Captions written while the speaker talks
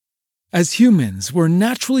As humans, we're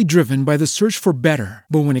naturally driven by the search for better.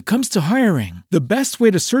 But when it comes to hiring, the best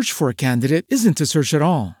way to search for a candidate isn't to search at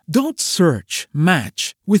all. Don't search,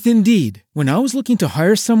 match with Indeed. When I was looking to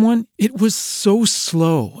hire someone, it was so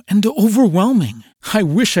slow and overwhelming. I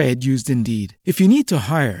wish I had used Indeed. If you need to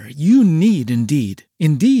hire, you need Indeed.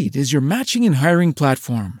 Indeed is your matching and hiring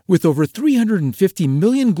platform with over 350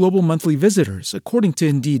 million global monthly visitors, according to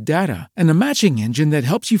Indeed data, and a matching engine that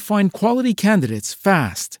helps you find quality candidates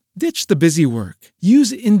fast. Ditch the busy work.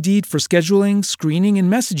 Use Indeed for scheduling, screening,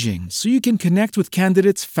 and messaging so you can connect with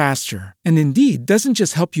candidates faster. And Indeed doesn't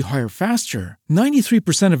just help you hire faster.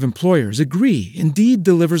 93% of employers agree Indeed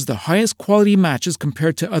delivers the highest quality matches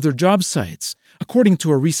compared to other job sites, according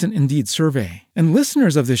to a recent Indeed survey. And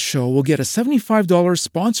listeners of this show will get a $75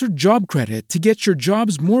 sponsored job credit to get your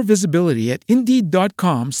jobs more visibility at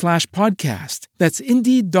Indeed.com/podcast. That's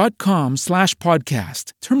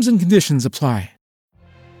Indeed.com/podcast. Terms and conditions apply.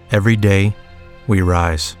 Every day, we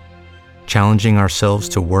rise, challenging ourselves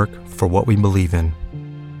to work for what we believe in.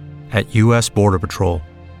 At U.S. Border Patrol,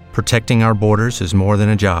 protecting our borders is more than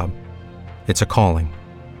a job. It's a calling.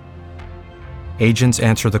 Agents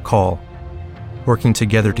answer the call, working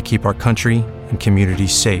together to keep our country and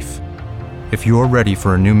communities safe. If you're ready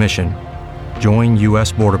for a new mission, join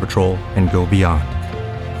U.S. Border Patrol and go beyond.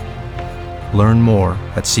 Learn more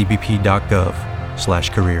at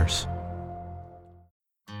cbp.gov/careers.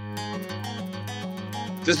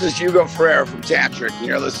 This is Hugo Ferrer from Tantric, and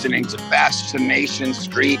you're listening to Fascination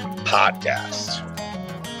Street Podcast.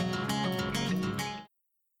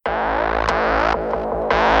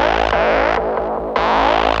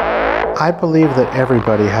 I believe that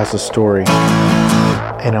everybody has a story,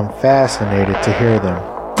 and I'm fascinated to hear them.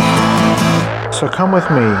 So come with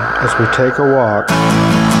me as we take a walk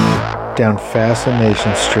down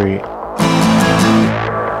Fascination Street.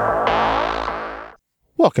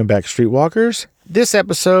 Welcome back, Streetwalkers. This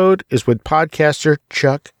episode is with podcaster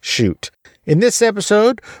Chuck Shute. In this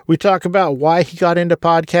episode, we talk about why he got into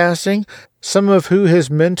podcasting, some of who his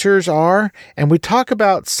mentors are, and we talk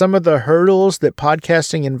about some of the hurdles that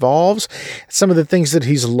podcasting involves, some of the things that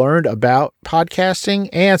he's learned about podcasting,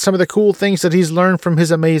 and some of the cool things that he's learned from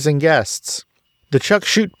his amazing guests. The Chuck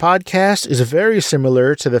Shute podcast is very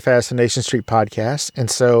similar to the Fascination Street podcast,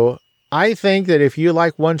 and so I think that if you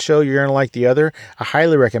like one show, you're going to like the other. I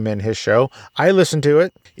highly recommend his show. I listen to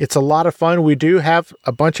it. It's a lot of fun. We do have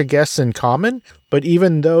a bunch of guests in common, but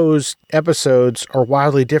even those episodes are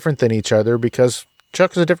wildly different than each other because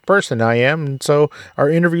Chuck is a different person than I am. And so our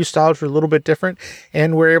interview styles are a little bit different,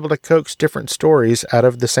 and we're able to coax different stories out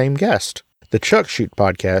of the same guest. The Chuck Shute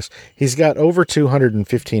podcast, he's got over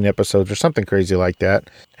 215 episodes or something crazy like that.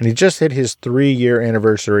 And he just hit his 3-year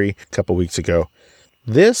anniversary a couple weeks ago.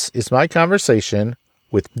 This is my conversation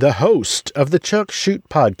with the host of the Chuck Shute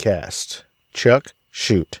podcast, Chuck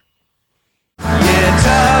Shute. Yeah,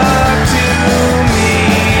 talk to me,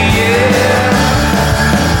 yeah.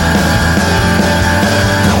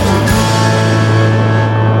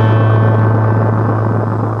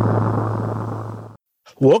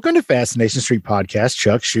 Welcome to Fascination Street podcast,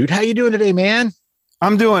 Chuck Shute. How you doing today, man?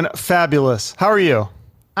 I'm doing fabulous. How are you?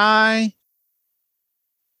 I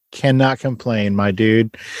cannot complain, my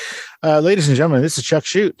dude. Ladies and gentlemen, this is Chuck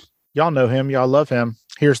Shute. Y'all know him. Y'all love him.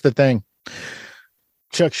 Here's the thing.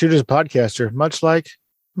 Chuck Shute is a podcaster, much like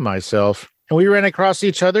myself. And we ran across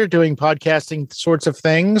each other doing podcasting sorts of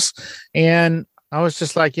things. And I was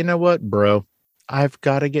just like, you know what, bro? I've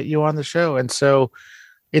got to get you on the show. And so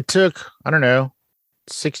it took,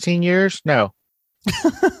 16 years? No.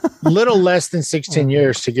 Little less than 16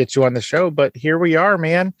 years to get you on the show. But here we are,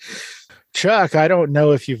 man. Chuck, I don't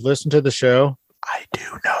know if you've listened to the show. I do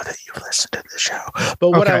know that you've listened to the show.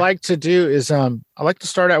 But what I like to do is I like to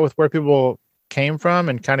start out with where people came from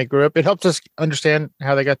and kind of grew up. It helps us understand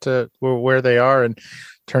how they got to where they are and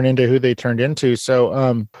turn into who they turned into.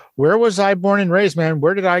 So where was I born and raised, man?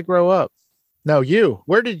 Where did I grow up? No, you.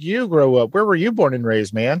 Where did you grow up? Where were you born and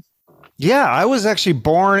raised, man? Yeah, I was actually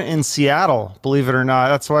born in Seattle, believe it or not.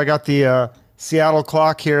 That's why I got the Seattle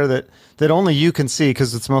clock here that only you can see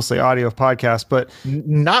because it's mostly audio podcast, but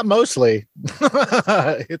not mostly.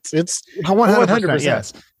 it's 100%.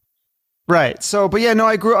 Yes. Right. So, but yeah, no,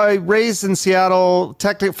 I raised in Seattle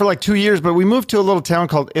technically for like 2 years, but we moved to a little town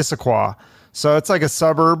called Issaquah. So it's like a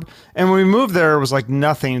suburb. And when we moved there, it was like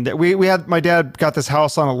nothing. We had, my dad got this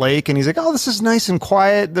house on a lake and he's like, oh, this is nice and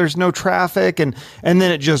quiet. There's no traffic. And then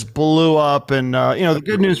it just blew up. And, the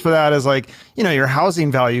good news for that is like, your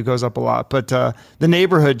housing value goes up a lot, but the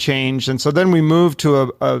neighborhood changed. And so then we moved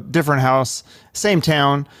to a different house, same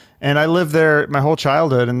town. And I lived there my whole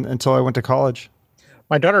childhood until I went to college.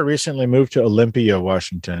 My daughter recently moved to Olympia,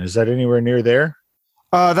 Washington. Is that anywhere near there?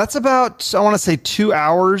 That's about, I want to say 2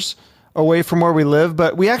 hours away from where we live,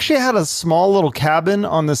 but we actually had a small little cabin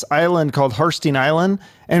on this island called Harstein Island.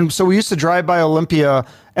 And so we used to drive by Olympia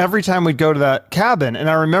every time we'd go to that cabin. And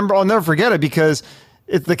I remember, I'll never forget it because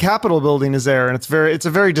the Capitol building is there, and it's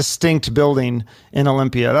a very distinct building in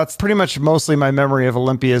Olympia. That's pretty much mostly my memory of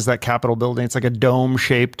Olympia is that Capitol building. It's like a dome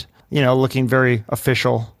shaped, looking very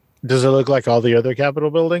official. Does it look like all the other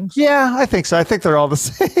Capitol buildings? Yeah, I think so. I think they're all the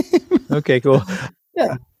same. Okay, cool.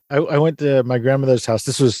 Yeah. I went to my grandmother's house.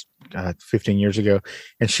 This was 15 years ago,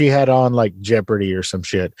 and she had on like Jeopardy or some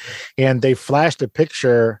shit. And they flashed a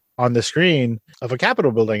picture on the screen of a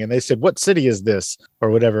Capitol building, and they said, "What city is this?"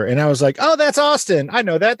 or whatever. And I was like, "Oh, that's Austin. I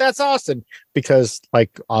know that. That's Austin." Because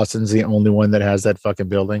like Austin's the only one that has that fucking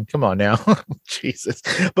building. Come on now. Jesus.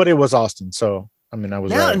 But it was Austin. So I mean, I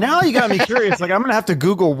was right. Now you got me curious. Like, I'm going to have to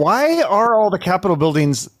Google, why are all the Capitol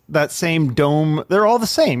buildings that same dome? They're all the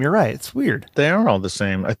same. You're right. It's weird. They are all the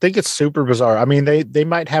same. I think it's super bizarre. I mean, they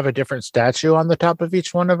might have a different statue on the top of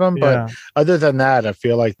each one of them. But other than that, I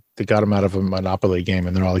feel like they got them out of a Monopoly game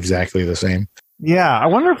and they're all exactly the same. Yeah. I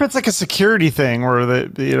wonder if it's like a security thing where,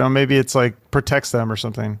 maybe it's like protects them or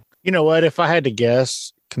something. You know what? If I had to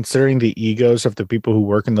guess, considering the egos of the people who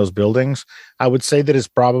work in those buildings, I would say that it's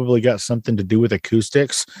probably got something to do with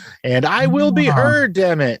acoustics. And I will be heard,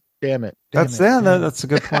 damn it. That's a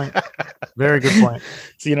good point. Very good point.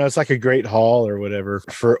 So, it's like a great hall or whatever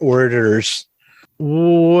for orators.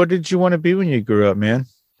 What did you want to be when you grew up, man?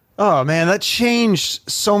 Oh man, that changed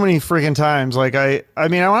so many freaking times. Like I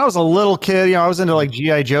mean, when I was a little kid, I was into like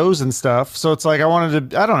G.I. Joes and stuff. So it's like I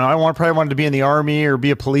probably wanted to be in the army or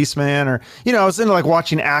be a policeman, or I was into like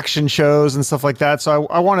watching action shows and stuff like that. So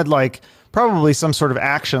I wanted like probably some sort of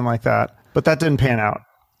action like that, but that didn't pan out.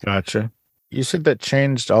 Gotcha. You said that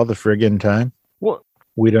changed all the friggin' time. What?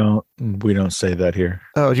 We don't say that here.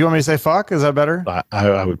 Oh, do you want me to say fuck? Is that better?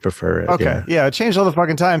 I would prefer it. Okay. Yeah, it changed all the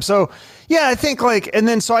fucking time. So yeah, I think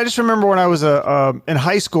so I just remember when I was in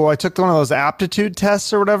high school, I took one of those aptitude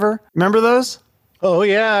tests or whatever. Remember those? Oh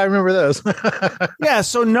yeah, I remember those. Yeah.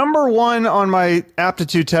 So number 1 on my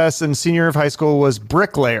aptitude test in senior year of high school was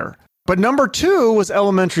bricklayer, but number 2 was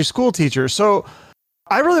elementary school teacher. So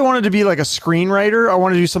I really wanted to be like a screenwriter. I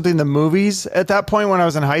wanted to do something in the movies at that point when I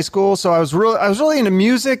was in high school. So I was really into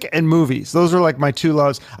music and movies. Those were like my 2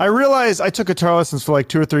 loves. I realized I took guitar lessons for like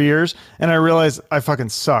 2 or 3 years, and I realized I fucking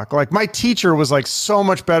suck. Like my teacher was like so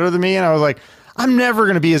much better than me, and I was like, I'm never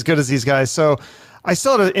going to be as good as these guys. So I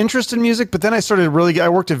still had an interest in music, but then I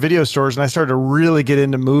worked at video stores, and I started to really get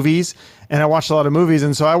into movies, and I watched a lot of movies.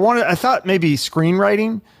 And so I thought maybe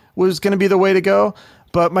screenwriting was going to be the way to go.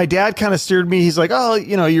 But my dad kind of steered me. He's like, oh,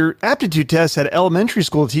 your aptitude test had elementary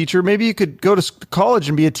school teacher. Maybe you could go to college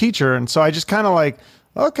and be a teacher. And so I just kind of like,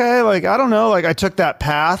 okay, like, I don't know. Like I took that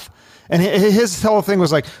path, and his whole thing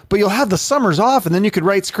was like, but you'll have the summers off and then you could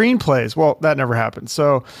write screenplays. Well, that never happened.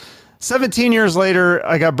 So 17 years later,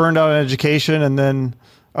 I got burned out in education. And then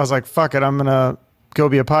I was like, fuck it, I'm going to go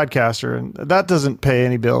be a podcaster. And that doesn't pay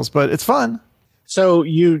any bills, but it's fun. So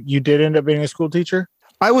you did end up being a school teacher?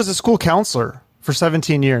 I was a school counselor for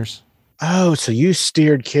 17 years. Oh, so you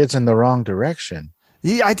steered kids in the wrong direction.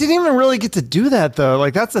 Yeah, I didn't even really get to do that though.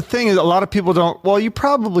 Like that's the thing, is a lot of people don't. Well, you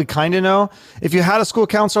probably kind of know if you had a school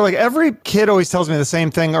counselor. Like every kid always tells me the same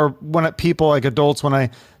thing, or when people like adults, when I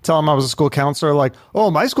tell them I was a school counselor, like, oh,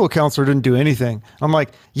 my school counselor didn't do anything. I'm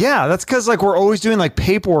like, yeah, that's because like we're always doing like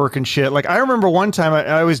paperwork and shit. Like I remember one time,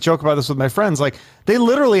 I always joke about this with my friends. Like they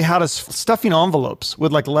literally had us stuffing envelopes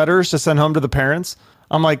with like letters to send home to the parents.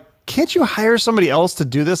 I'm like, can't you hire somebody else to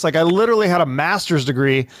do this? Like I literally had a master's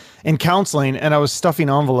degree in counseling and I was stuffing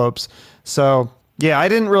envelopes. So yeah, I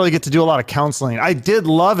didn't really get to do a lot of counseling. I did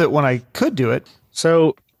love it when I could do it.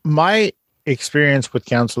 So my experience with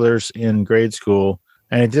counselors in grade school,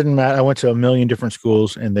 and it didn't matter. I went to a million different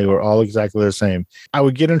schools and they were all exactly the same. I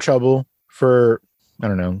would get in trouble for, I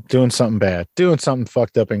don't know, doing something bad, doing something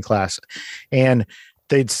fucked up in class. And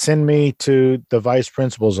they'd send me to the vice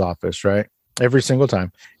principal's office, right? Every single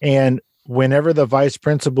time. And whenever the vice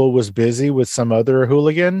principal was busy with some other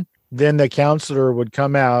hooligan, then the counselor would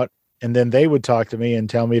come out and then they would talk to me and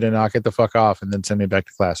tell me to knock it the fuck off and then send me back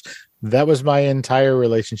to class. That was my entire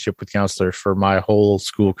relationship with counselors for my whole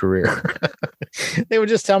school career. They would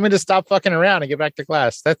just tell me to stop fucking around and get back to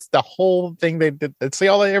class. That's the whole thing they did. That's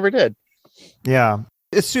all they ever did. Yeah.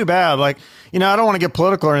 It's too bad. Like, I don't want to get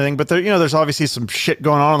political or anything, but there, there's obviously some shit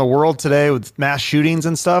going on in the world today with mass shootings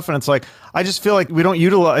and stuff. And it's like, I just feel like we don't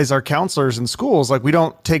utilize our counselors in schools. Like we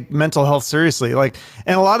don't take mental health seriously. Like,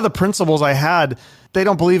 and a lot of the principals I had, they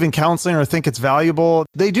don't believe in counseling or think it's valuable.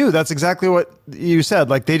 They do. That's exactly what you said.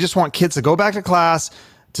 Like, they just want kids to go back to class,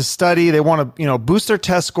 to study. They want to, boost their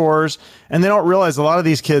test scores. And they don't realize a lot of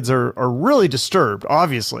these kids are really disturbed,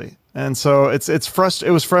 obviously. And so it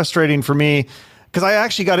was frustrating for me, because I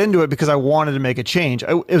actually got into it because I wanted to make a change.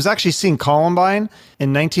 It was actually seeing Columbine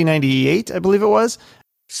in 1998, I believe it was.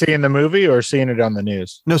 Seeing the movie or seeing it on the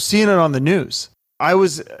news? No, seeing it on the news. I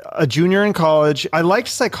was a junior in college. I liked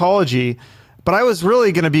psychology, but I was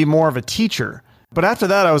really going to be more of a teacher. But after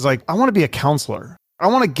that, I was like, I want to be a counselor. I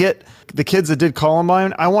want to get the kids that did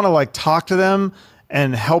Columbine. I want to like talk to them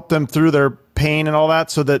and help them through their pain and all that,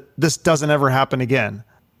 so that this doesn't ever happen again.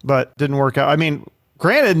 But didn't work out. I mean,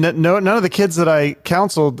 granted, none of the kids that I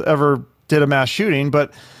counseled ever did a mass shooting,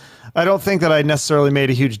 but I don't think that I necessarily made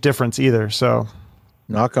a huge difference either. So,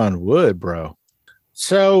 knock on wood, bro.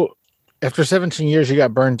 So after 17 years, you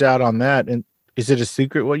got burnt out on that. And is it a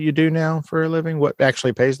secret what you do now for a living? What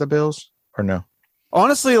actually pays the bills, or no?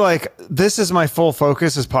 Honestly, like, this is my full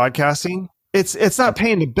focus, is podcasting. It's not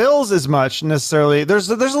paying the bills as much necessarily. There's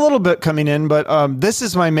a little bit coming in, but this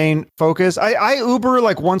is my main focus. I Uber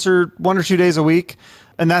like one or 2 days a week,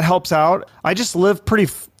 and that helps out. I just live pretty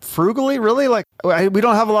frugally, really. Like, we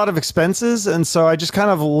don't have a lot of expenses, and so I just kind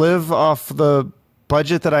of live off the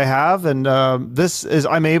budget that I have. And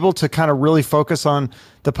I'm able to kind of really focus on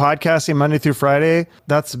the podcasting Monday through Friday.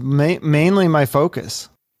 That's mainly my focus.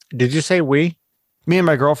 Did you say we? Me and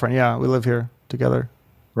my girlfriend. Yeah, we live here together.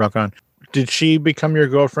 Rock on. Did she become your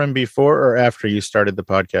girlfriend before or after you started the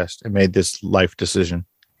podcast and made this life decision?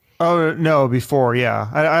 Oh, no, before. Yeah.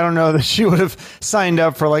 I don't know that she would have signed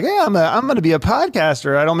up for like, hey, I'm going to be a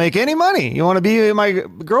podcaster. I don't make any money. You want to be my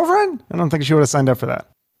girlfriend? I don't think she would have signed up for that.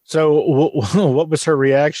 So what was her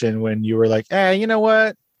reaction when you were like, hey, you know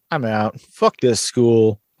what? I'm out. Fuck this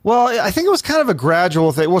school. Well, I think it was kind of a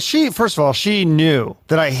gradual thing. Well, first of all, she knew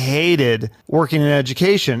that I hated working in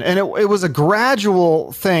education, and it was a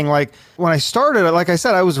gradual thing. Like, when I started, like I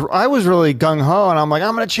said, I was really gung ho, and I'm like,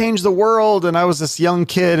 I'm going to change the world. And I was this young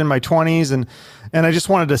kid in my 20s, and I just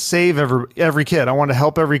wanted to save every kid. I wanted to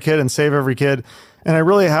help every kid and save every kid. And I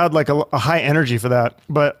really had like a high energy for that,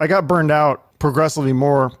 but I got burned out progressively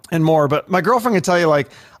more and more. But my girlfriend can tell you,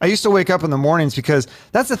 like, I used to wake up in the mornings, because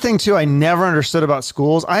that's the thing too. I never understood about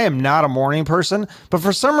schools. I am not a morning person, but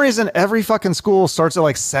for some reason, every fucking school starts at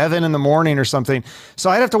like 7 in the morning or something.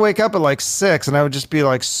 So I'd have to wake up at like 6, and I would just be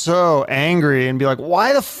like so angry and be like,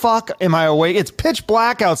 why the fuck am I awake? It's pitch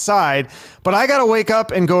black outside, but I got to wake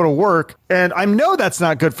up and go to work. And I know that's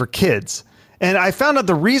not good for kids. And I found out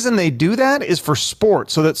the reason they do that is for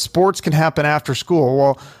sports, so that sports can happen after school.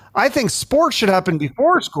 Well, I think sports should happen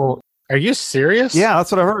before school. Are you serious? Yeah,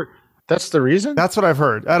 that's what I've heard. That's the reason? That's what I've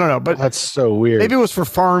heard. I don't know, but that's so weird. Maybe it was for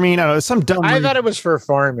farming. I don't know. Some dumb. I thought it was for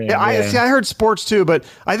farming. Yeah, I heard sports too, but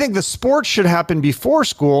I think the sports should happen before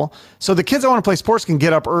school, so the kids that want to play sports can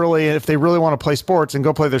get up early if they really want to play sports and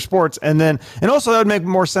go play their sports. And also that would make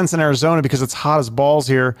more sense in Arizona because it's hot as balls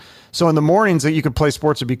here. So in the mornings that you could play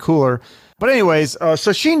sports would be cooler. But anyways,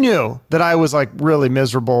 so she knew that I was like really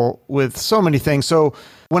miserable with so many things. So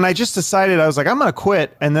when I just decided, I was like, I'm going to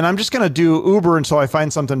quit, and then I'm just going to do Uber until I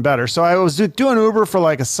find something better. So I was doing Uber for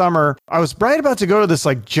like a summer. I was right about to go to this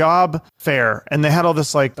like job fair, and they had all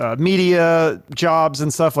this like media jobs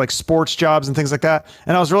and stuff, like sports jobs and things like that.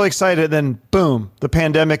 And I was really excited. Then boom, the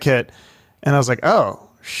pandemic hit, and I was like, oh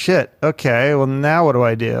shit. Okay. Well, now what do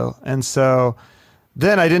I do? And so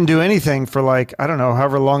then I didn't do anything for like, I don't know,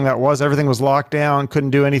 however long that was. Everything was locked down,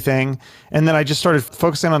 couldn't do anything. And then I just started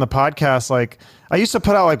focusing on the podcast. Like, I used to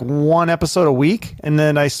put out like 1 episode a week, and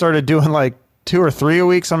then I started doing like 2 or 3 a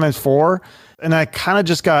week, sometimes 4. And I kind of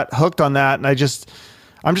just got hooked on that. And I'm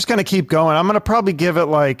just going to keep going. I'm going to probably give it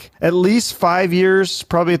like at least 5 years,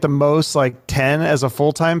 probably at the most like 10 as a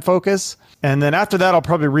full-time focus. And then after that, I'll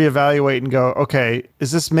probably reevaluate and go, okay,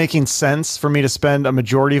 is this making sense for me to spend a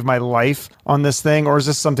majority of my life on this thing? Or is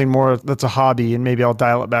this something more that's a hobby, and maybe I'll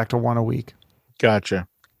dial it back to 1 a week? Gotcha.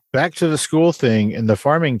 Back to the school thing and the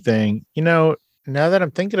farming thing. Now that I'm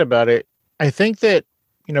thinking about it, I think that,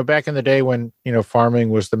 back in the day when, farming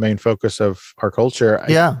was the main focus of our culture.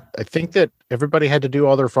 I think that everybody had to do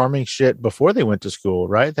all their farming shit before they went to school,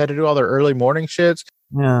 right? They had to do all their early morning shits.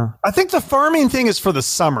 Yeah. I think the farming thing is for the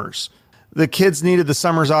summers. The kids needed the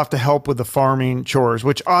summers off to help with the farming chores,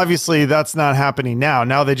 which obviously that's not happening now.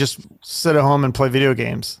 Now they just sit at home and play video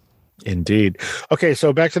games. Indeed. Okay,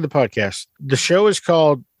 so back to the podcast. The show is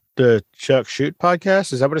called the Chuck Shoot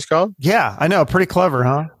Podcast. Is that what it's called? Yeah, I know. Pretty clever,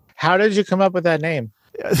 huh? How did you come up with that name?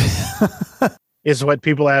 Is what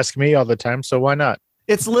people ask me all the time, so why not?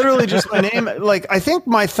 It's literally just my name. Like, I think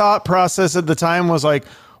my thought process at the time was like,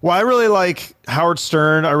 well, I really like Howard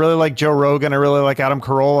Stern. I really like Joe Rogan. I really like Adam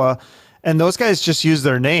Carolla. And those guys just use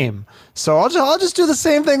their name. So I'll just do the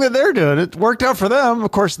same thing that they're doing. It worked out for them.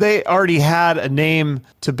 Of course, they already had a name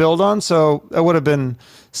to build on. So it would have been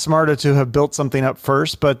smarter to have built something up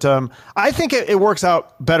first. But I think it works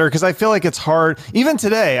out better because I feel like it's hard. Even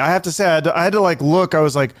today, I have to say, I had to like look. I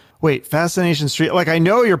was like, wait, Fascination Street. Like, I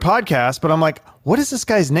know your podcast, but I'm like, what is this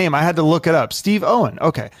guy's name? I had to look it up. Steve Owen.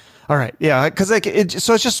 Okay. All right. Yeah. Because like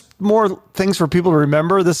so it's just more things for people to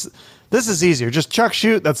remember. This is easier. Just Chuck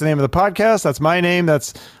Shoot. That's the name of the podcast. That's my name.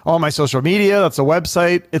 That's all my social media. That's a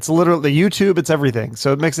website. It's literally YouTube. It's everything.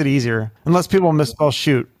 So it makes it easier. Unless people misspell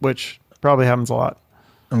shoot, which probably happens a lot.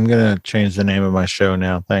 I'm going to change the name of my show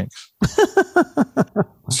now. Thanks.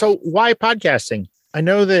 So why podcasting? I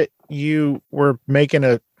know that you were making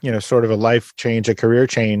a, sort of a life change, a career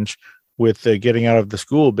change with getting out of the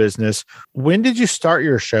school business. When did you start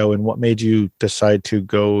your show and what made you decide to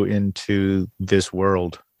go into this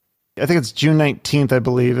world? I think it's June 19th, I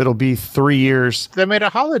believe. It'll be 3 years. They made a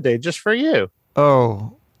holiday just for you.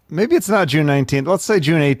 Oh, maybe it's not June 19th. Let's say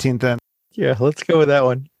June 18th then. Yeah, let's go with that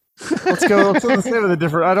one. Let's go. Let's say with a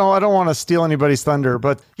different. I don't want to steal anybody's thunder,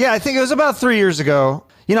 but yeah, I think it was about 3 years ago.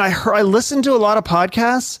 I listened to a lot of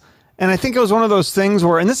podcasts, and I think it was one of those things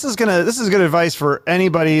where, and this is good advice for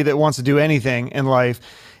anybody that wants to do anything in life,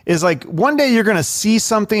 is like one day you're going to see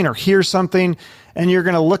something or hear something, and you're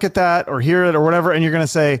going to look at that or hear it or whatever, and you're going to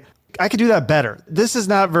say, I could do that better. This is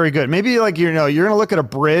not very good. Maybe like, you're going to look at a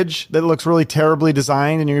bridge that looks really terribly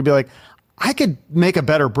designed and you're going to be like, I could make a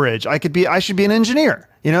better bridge. I should be an engineer.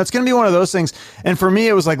 It's going to be one of those things. And for me,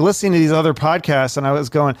 it was like listening to these other podcasts and I was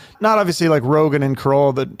going, not obviously like Rogan and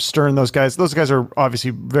Carolla, that Stern, those guys are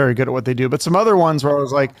obviously very good at what they do, but some other ones where I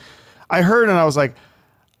was like, I heard and I was like,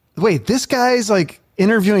 wait, this guy's like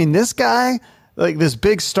interviewing this guy, like this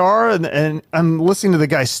big star, and I'm listening to the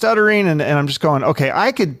guy stuttering and I'm just going, okay,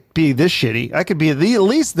 I could be this shitty. I could be at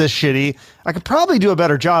least this shitty. I could probably do a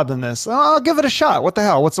better job than this. I'll give it a shot. What the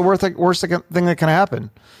hell? What's the worst thing that can happen?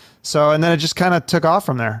 So, and then it just kind of took off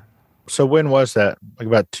from there. So when was that? Like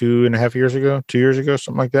about 2.5 years ago, 2 years ago,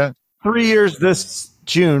 something like that? 3 years this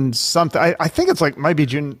June, something. I think it's like, might be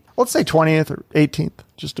June, let's say 20th or 18th,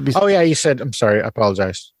 just to be. Oh yeah, you said, I'm sorry. I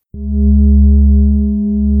apologize.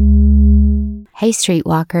 Hey,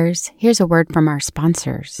 Streetwalkers, here's a word from our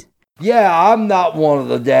sponsors. Yeah, I'm not one of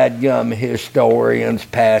the dadgum historians,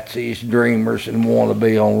 patsies, dreamers, and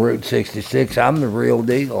wannabe on Route 66. I'm the real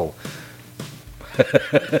deal.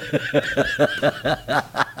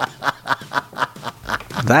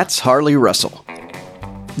 That's Harley Russell,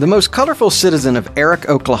 the most colorful citizen of Eric,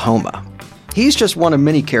 Oklahoma. He's just one of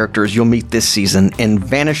many characters you'll meet this season in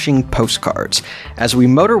Vanishing Postcards as we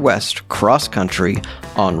motor west cross-country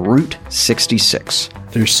on Route 66.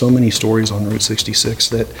 There's so many stories on Route 66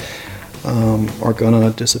 that are going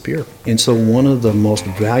to disappear. And so one of the most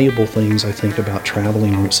valuable things I think about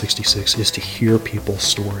traveling Route 66 is to hear people's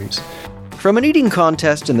stories. From an eating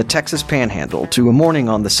contest in the Texas Panhandle to a morning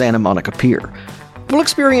on the Santa Monica Pier, we'll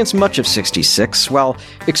experience much of 66 while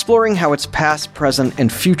exploring how its past, present,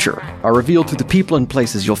 and future are revealed through the people and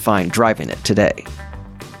places you'll find driving it today.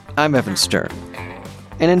 I'm Evan Stern,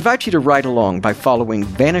 and invite you to ride along by following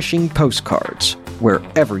Vanishing Postcards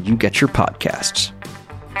wherever you get your podcasts.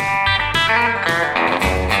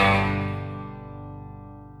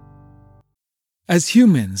 As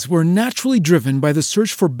humans, we're naturally driven by the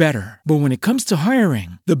search for better. But when it comes to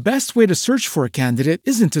hiring, the best way to search for a candidate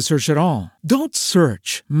isn't to search at all. Don't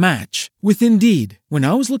search, match with Indeed. When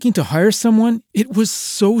I was looking to hire someone, it was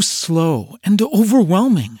so slow and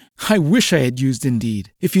overwhelming. I wish I had used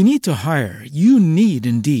Indeed. If you need to hire, you need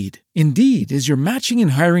Indeed. Indeed is your matching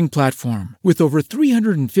and hiring platform with over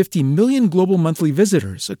 350 million global monthly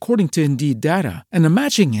visitors, according to Indeed data, and a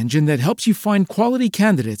matching engine that helps you find quality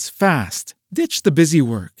candidates fast. Ditch the busy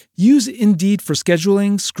work. Use Indeed for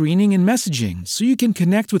scheduling, screening, and messaging so you can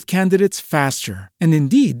connect with candidates faster. And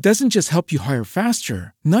Indeed doesn't just help you hire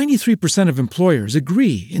faster. 93% of employers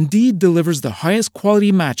agree Indeed delivers the highest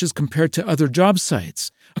quality matches compared to other job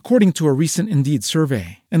sites, according to a recent Indeed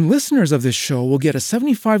survey. And listeners of this show will get a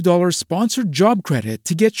 $75 sponsored job credit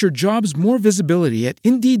to get your jobs more visibility at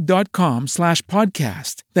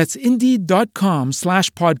Indeed.com/podcast. That's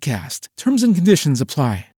Indeed.com/podcast. Terms and conditions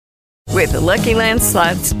apply. With the Lucky Land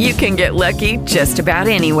Slots, you can get lucky just about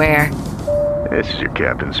anywhere. This is your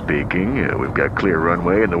captain speaking. We've got clear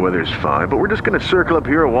runway and the weather's fine, but we're just going to circle up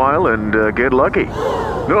here a while and get lucky.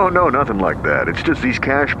 No, nothing like that. It's just these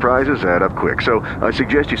cash prizes add up quick. So I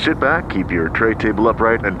suggest you sit back, keep your tray table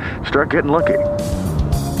upright, and start getting lucky.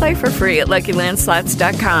 Play for free at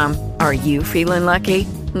LuckyLandSlots.com. Are you feeling lucky?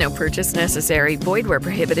 No purchase necessary. Void where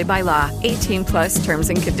prohibited by law. 18 plus terms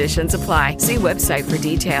and conditions apply. See website for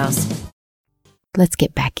details. Let's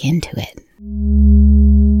get back into it.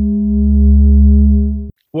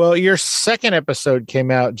 Well, your second episode came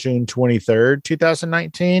out June 23rd,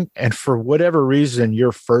 2019. And for whatever reason,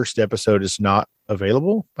 your first episode is not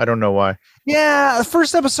available. I don't know why. Yeah, the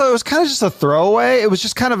first episode was kind of just a throwaway. It was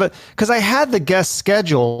just kind of because I had the guest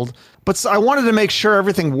scheduled, but I wanted to make sure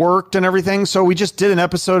everything worked and everything. So we just did an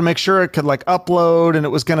episode to make sure it could like upload and it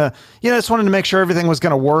was going to, I just wanted to make sure everything was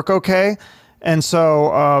going to work okay. And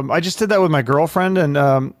so I just did that with my girlfriend. And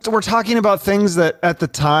so we're talking about things that at the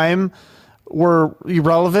time were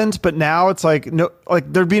irrelevant, but now it's like,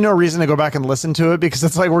 there'd be no reason to go back and listen to it because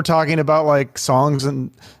it's like we're talking about like songs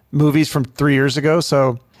and movies from 3 years ago.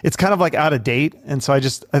 So it's kind of like out of date. And so I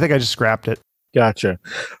think I just scrapped it. Gotcha.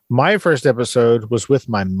 My first episode was with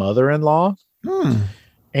my mother-in-law.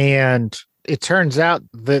 And it turns out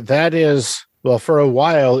that is, well, for a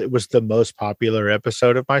while, it was the most popular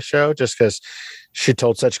episode of my show just because she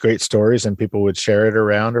told such great stories and people would share it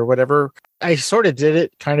around or whatever. I sort of did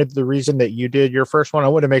it kind of the reason that you did your first one. I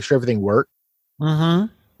wanted to make sure everything worked.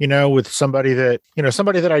 With somebody that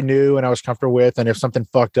I knew and I was comfortable with. And if something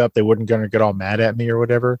fucked up, they wouldn't going to get all mad at me or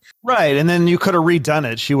whatever. Right. And then you could have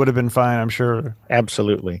redone it. She would have been fine, I'm sure.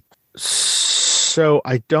 Absolutely. So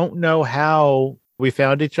I don't know how we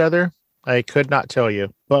found each other. I could not tell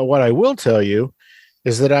you. But what I will tell you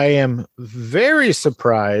is that I am very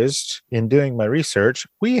surprised in doing my research.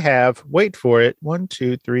 We have, wait for it, 1,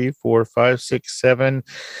 2, 3, 4, 5, 6,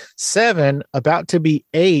 7, about to be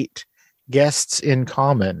 8 guests in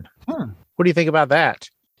common. What do you think about that?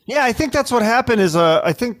 Yeah, I think that's what happened is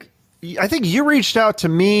I think you reached out to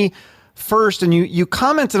me first and you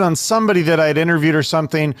commented on somebody that I'd interviewed or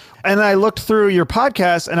something. And I looked through your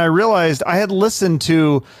podcast and I realized I had listened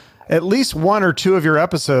to at least 1 or 2 of your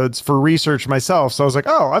episodes for research myself. So I was like,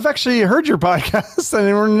 oh, I've actually heard your podcast and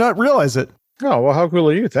I did not realize it. Oh, well, how cool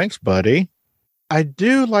are you? Thanks, buddy. I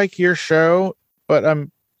do like your show, but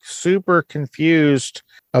I'm super confused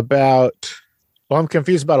about, I'm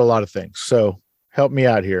confused about a lot of things. So help me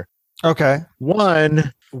out here. Okay.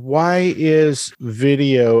 1, why is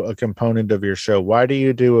video a component of your show? Why do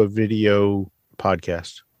you do a video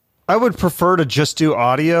podcast? I would prefer to just do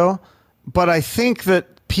audio, but I think that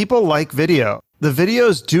people like video. The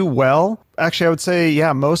videos do well. Actually, I would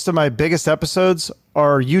say, most of my biggest episodes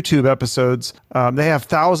are YouTube episodes. They have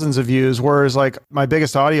thousands of views, whereas like my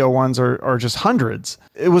biggest audio ones are just hundreds.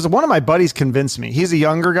 It was one of my buddies convinced me. He's a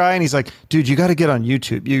younger guy and he's like, dude, you got to get on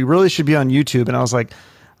YouTube. You really should be on YouTube. And I was like,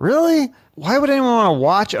 really? Why would anyone want to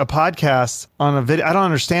watch a podcast on a video? I don't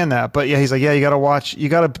understand that. But yeah, he's like, yeah, you got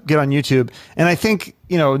to get on YouTube. And I think,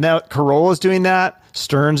 now Carolla's doing that.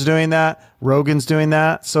 Stern's doing that. Rogan's doing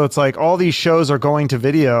that. So it's like all these shows are going to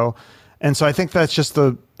video. And so I think that's just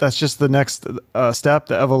the next step,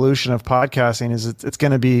 the evolution of podcasting is it's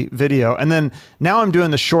going to be video. And then now I'm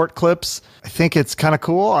doing the short clips. I think it's kind of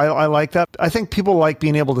cool. I like that. I think people like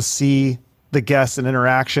being able to see the guests and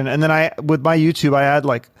interaction. And then with my YouTube,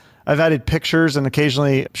 I've added pictures and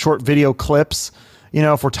occasionally short video clips,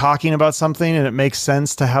 if we're talking about something and it makes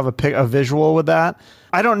sense to have a visual with that.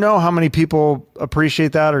 I don't know how many people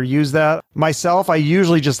appreciate that or use that. Myself, I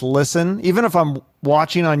usually just listen. Even if I'm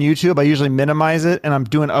watching on YouTube, I usually minimize it and I'm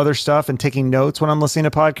doing other stuff and taking notes when I'm listening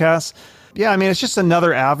to podcasts. Yeah, I mean, it's just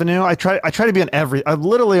another avenue. I try to be I'm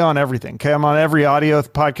literally on everything. Okay, I'm on every audio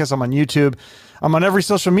podcast. I'm on YouTube. I'm on every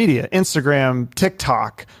social media, Instagram,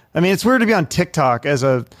 TikTok. I mean, it's weird to be on TikTok as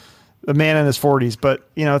a man in his 40s, but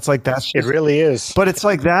it's like that's it really is. But it's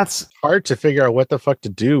like that's hard to figure out what the fuck to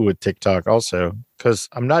do with TikTok also, because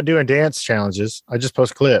I'm not doing dance challenges. I just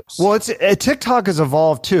post clips. Well, TikTok has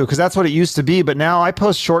evolved too, because that's what it used to be. But now I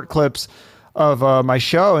post short clips of my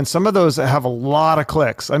show, and some of those have a lot of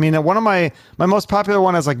clicks. I mean, one of my most popular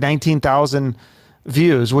one has like 19,000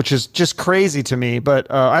 views, which is just crazy to me.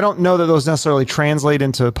 But I don't know that those necessarily translate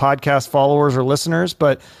into podcast followers or listeners,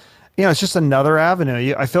 but it's just another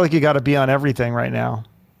avenue. I feel like you got to be on everything right now.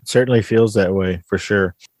 It certainly feels that way for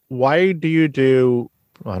sure. Why do you do,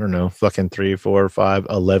 I don't know, fucking 3, 4, 5,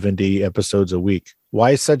 11 episodes a week?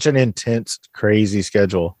 Why such an intense, crazy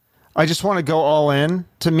schedule? I just want to go all in.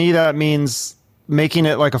 To me, that means making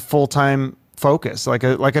it like a full-time focus, like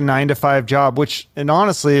a 9-to-5 job, and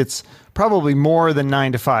honestly, it's probably more than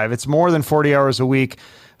 9 to 5. It's more than 40 hours a week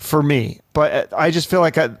for me. But I just feel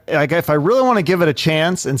like if I really want to give it a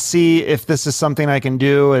chance and see if this is something I can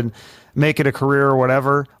do and make it a career or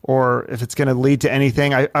whatever, or if it's going to lead to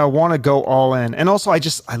anything, I want to go all in. And also,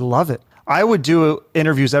 I love it. I would do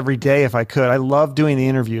interviews every day if I could. I love doing the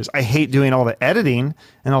interviews. I hate doing all the editing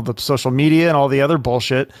and all the social media and all the other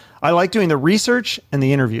bullshit. I like doing the research and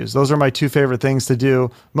the interviews. Those are my two favorite things to do.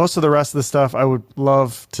 Most of the rest of the stuff, I would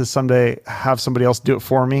love to someday have somebody else do it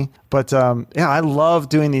for me. But yeah, I love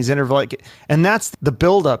doing these interviews. And that's the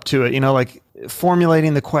build up to it, like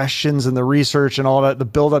formulating the questions and the research and all that, the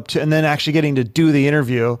build up to, and then actually getting to do the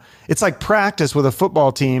interview. It's like practice with a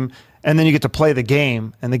football team, and then you get to play the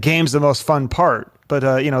game, and the game's the most fun part. But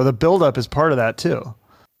the build up is part of that too.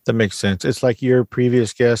 That makes sense. It's like your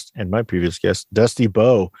previous guest and my previous guest, Dusty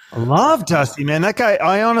Bowe. I love Dusty, man. That guy,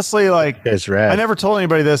 I honestly That's rad. I never told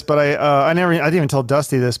anybody this, but I didn't even tell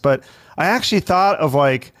Dusty this, but I actually thought of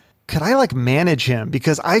could I manage him?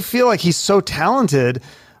 Because I feel like he's so talented,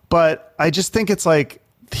 but I just think it's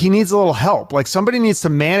he needs a little help. Somebody needs to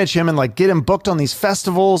manage him and get him booked on these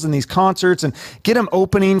festivals and these concerts and get him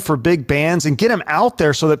opening for big bands and get him out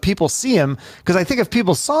there so that people see him. Because I think if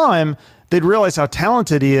people saw him, they'd realize how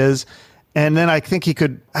talented he is. And then I think he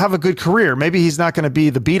could have a good career. Maybe he's not going to be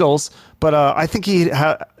the Beatles, but I think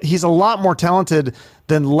he's a lot more talented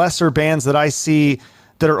than lesser bands that I see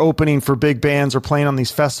that are opening for big bands or playing on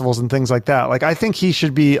these festivals and things like that. I think he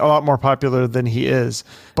should be a lot more popular than he is.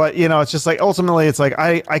 But, it's just ultimately it's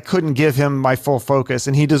I couldn't give him my full focus,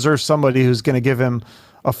 and he deserves somebody who's going to give him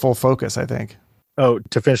a full focus, I think. Oh,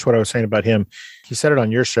 to finish what I was saying about him, he said it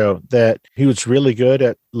on your show that he was really good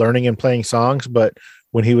at learning and playing songs, but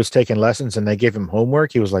when he was taking lessons and they gave him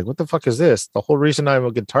homework, he was like, what the fuck is this? The whole reason I'm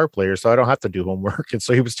a guitar player, so I don't have to do homework. And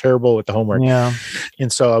so he was terrible with the homework. Yeah.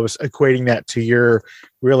 And so I was equating that to your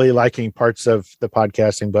really liking parts of the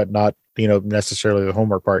podcasting, but not, necessarily the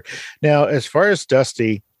homework part. Now, as far as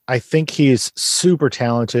Dusty, I think he's super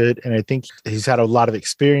talented, and I think he's had a lot of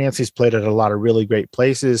experience. He's played at a lot of really great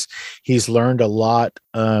places. He's learned a lot,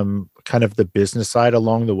 kind of the business side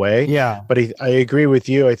along the way. Yeah. But I agree with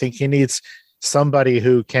you. I think he needs somebody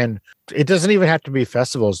who can, it doesn't even have to be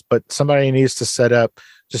festivals, but somebody needs to set up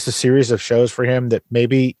just a series of shows for him that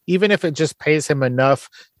maybe, even if it just pays him enough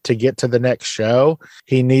to get to the next show,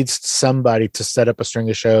 he needs somebody to set up a string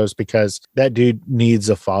of shows because that dude needs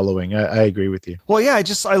a following. I agree with you. Well, yeah,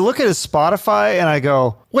 I look at his Spotify and I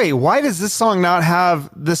go, wait, why does this song not have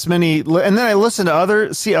this many? And then I listen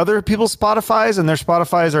to see other people's Spotifys, and their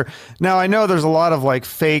Spotifys are, now I know there's a lot of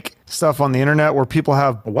fake stuff on the internet where people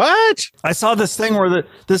have, what? I saw this thing where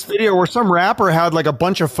this video where some rapper had a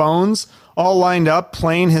bunch of phones all lined up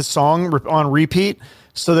playing his song on repeat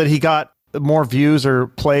so that he got more views or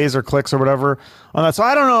plays or clicks or whatever on that. So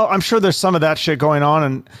I don't know. I'm sure there's some of that shit going on,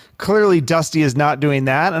 and clearly Dusty is not doing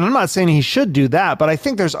that. And I'm not saying he should do that, but I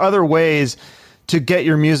think there's other ways to get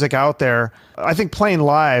your music out there. I think playing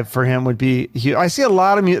live for him would be huge. I see a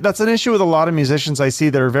lot of that's an issue with a lot of musicians I see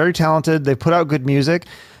that are very talented. They put out good music,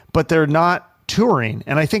 but they're not touring.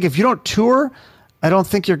 And I think if you don't tour, I don't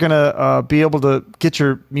think you're going to be able to get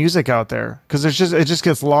your music out there, because it just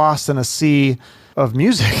gets lost in a sea of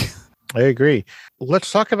music. I agree.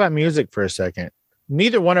 Let's talk about music for a second.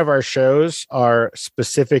 Neither one of our shows are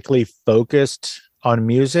specifically focused on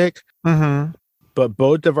music, but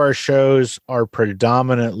both of our shows are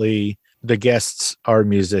predominantly, the guests are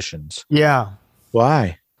musicians. Yeah.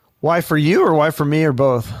 Why? Why for you, or why for me, or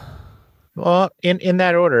both? Well, in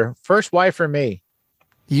that order. First, why for me?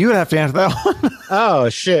 You would have to answer that one. Oh,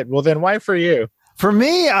 shit. Well, then why for you? For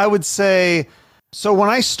me, I would say, so when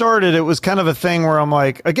I started, it was kind of a thing where I'm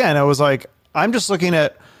I'm just looking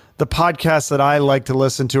at the podcasts that I like to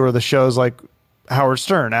listen to, or the shows like Howard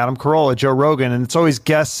Stern, Adam Carolla, Joe Rogan, and it's always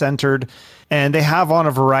guest centered, and they have on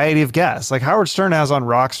a variety of guests. Like Howard Stern has on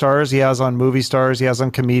rock stars, he has on movie stars, he has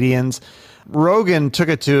on comedians. Rogan took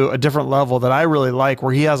it to a different level that I really like,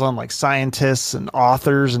 where he has on scientists and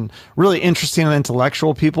authors and really interesting and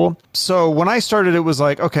intellectual people. So when I started, it was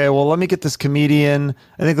okay, well, let me get this comedian.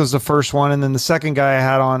 I think that was the first one. And then the second guy I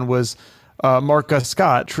had on was Mark Gus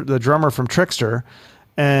Scott, the drummer from Trickster.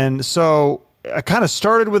 And so I kind of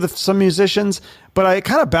started with some musicians, but I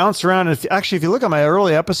kind of bounced around. And if you look at my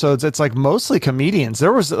early episodes, it's mostly comedians.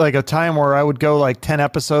 There was a time where I would go 10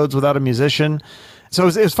 episodes without a musician. So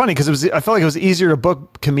it was funny because I felt like it was easier to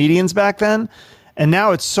book comedians back then, and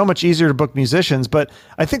now it's so much easier to book musicians. But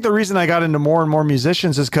I think the reason I got into more and more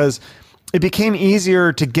musicians is because it became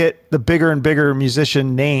easier to get the bigger and bigger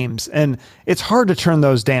musician names, and it's hard to turn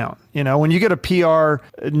those down. When you get a PR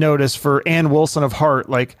notice for Ann Wilson of Heart,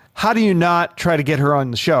 how do you not try to get her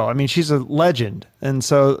on the show? I mean, she's a legend. And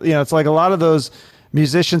so, it's a lot of those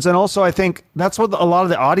musicians. And also I think that's what a lot of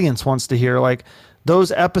the audience wants to hear.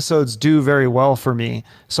 Those episodes do very well for me.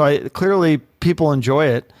 So clearly people enjoy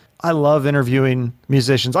it. I love interviewing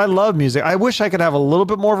musicians. I love music. I wish I could have a little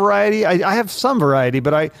bit more variety. I have some variety,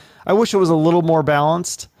 but I wish it was a little more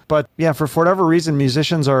balanced. But yeah, for whatever reason,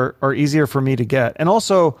 musicians are easier for me to get. And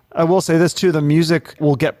also, I will say this too, the music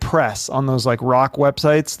will get press on those like rock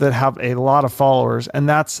websites that have a lot of followers. And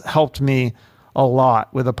that's helped me a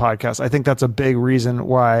lot with a podcast. I think that's a big reason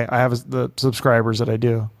why I have the subscribers that I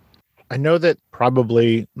do. I know that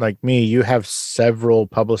probably like me, you have several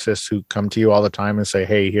publicists who come to you all the time and say,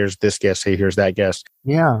 hey, here's this guest. Hey, here's that guest.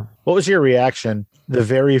 Yeah. What was your reaction the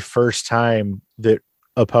very first time that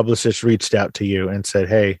a publicist reached out to you and said,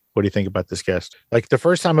 hey, what do you think about this guest? Like the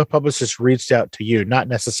first time a publicist reached out to you, not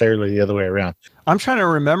necessarily the other way around. I'm trying to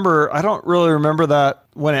remember. I don't really remember that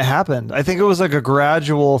when it happened. I think it was like a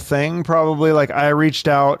gradual thing, probably. Like I reached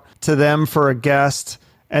out to them for a guest,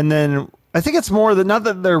 and then I think it's more that not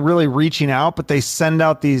that they're really reaching out, but they send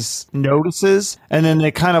out these notices and then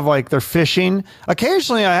they kind of like they're fishing.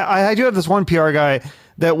 Occasionally I do have this one PR guy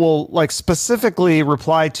that will like specifically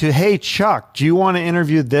reply to, hey, Chuck, do you want to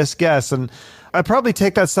interview this guest? And I probably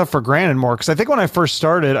take that stuff for granted more because I think when I first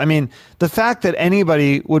started, I mean, the fact that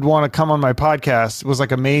anybody would want to come on my podcast was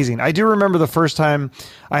like amazing. I do remember the first time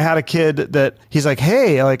I had a kid that he's like,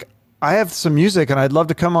 hey, like I have some music and I'd love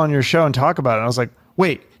to come on your show and talk about it. And I was like,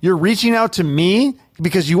 wait, you're reaching out to me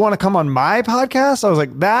because you want to come on my podcast? I was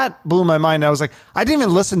like, that blew my mind. I was like, I didn't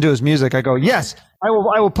even listen to his music. I go, yes, I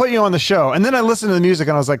will put you on the show. And then I listened to the music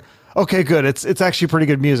and I was like, okay, good. It's actually pretty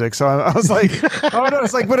good music. So I was like, oh no,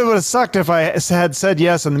 it's like, but it would have sucked if I had said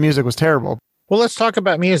yes and the music was terrible. Well, let's talk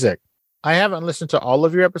about music. I haven't listened to all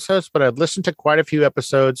of your episodes, but I've listened to quite a few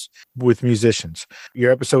episodes with musicians.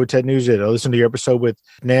 Your episode with Ted Nugent. I listened to your episode with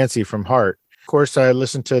Nancy from Heart. Of course, I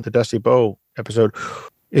listened to the Dusty Bow episode.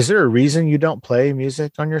 Is there a reason you don't play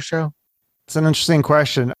music on your show? It's an interesting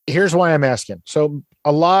question. Here's why I'm asking. So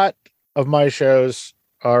a lot of my shows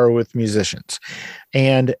are with musicians,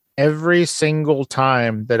 and every single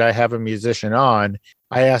time that I have a musician on,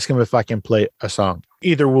 I ask him if I can play a song.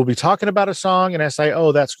 Either we'll be talking about a song and I say,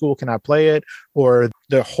 oh, that's cool, can I play it? Or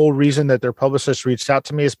the whole reason that their publicist reached out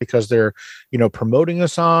to me is because they're, promoting a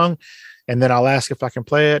song. And then I'll ask if I can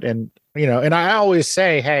play it. And, and I always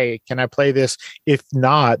say, hey, can I play this? If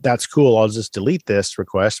not, that's cool. I'll just delete this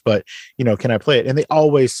request. But, can I play it? And they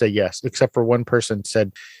always say yes, except for one person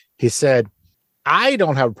he said, I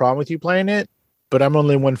don't have a problem with you playing it, but I'm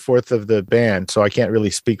only 1/4 of the band, so I can't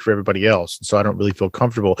really speak for everybody else. So I don't really feel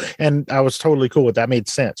comfortable. And I was totally cool with that. Made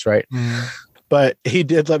sense, right? Mm. But he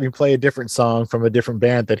did let me play a different song from a different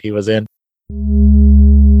band that he was in.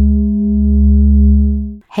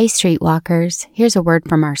 Hey, Streetwalkers, here's a word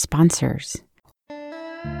from our sponsors.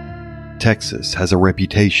 Texas has a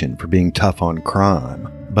reputation for being tough on crime,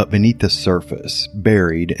 but beneath the surface,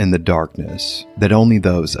 buried in the darkness that only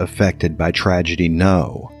those affected by tragedy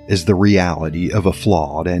know, is the reality of a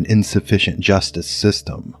flawed and insufficient justice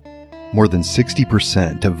system. More than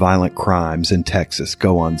 60% of violent crimes in Texas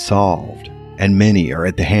go unsolved, and many are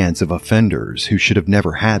at the hands of offenders who should have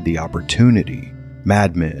never had the opportunity,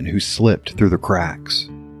 madmen who slipped through the cracks.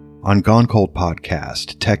 On Gone Cold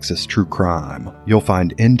Podcast, Texas True Crime, you'll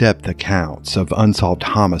find in-depth accounts of unsolved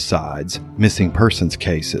homicides, missing persons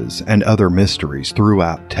cases, and other mysteries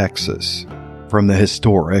throughout Texas. From the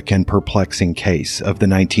historic and perplexing case of the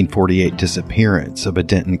 1948 disappearance of a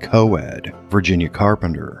Denton co-ed, Virginia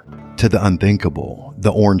Carpenter, to the unthinkable,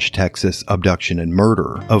 the Orange, Texas abduction and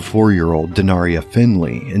murder of 4-year-old Denaria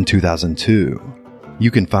Finley in 2002. You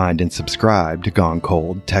can find and subscribe to Gone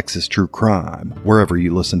Cold, Texas True Crime, wherever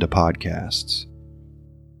you listen to podcasts.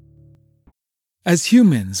 As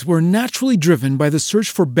humans, we're naturally driven by the search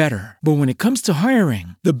for better. But when it comes to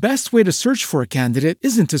hiring, the best way to search for a candidate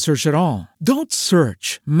isn't to search at all. Don't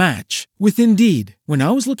search, match with Indeed. When I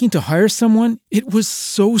was looking to hire someone, it was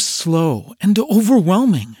so slow and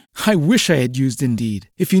overwhelming. I wish I had used Indeed.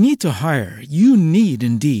 If you need to hire, you need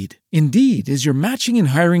Indeed. Indeed is your matching and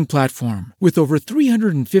hiring platform with over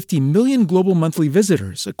 350 million global monthly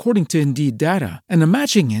visitors, according to Indeed data, and a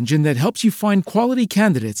matching engine that helps you find quality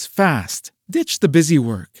candidates fast. Ditch the busy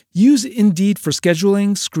work. Use Indeed for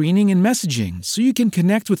scheduling, screening, and messaging so you can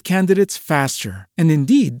connect with candidates faster. And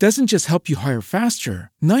Indeed doesn't just help you hire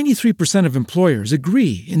faster. 93% of employers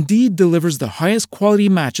agree Indeed delivers the highest quality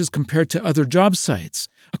matches compared to other job sites,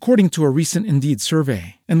 according to a recent Indeed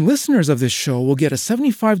survey. And listeners of this show will get a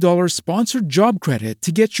 $75 sponsored job credit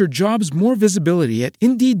to get your jobs more visibility at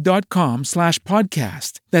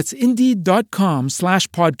Indeed.com/podcast. That's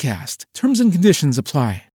Indeed.com/podcast. Terms and conditions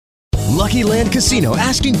apply. Lucky Land Casino,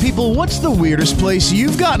 asking people, what's the weirdest place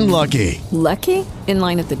you've gotten lucky? Lucky? In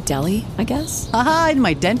line at the deli, I guess? Aha, in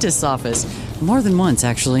my dentist's office. More than once,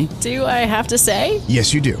 actually. Do I have to say?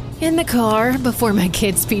 Yes, you do. In the car before my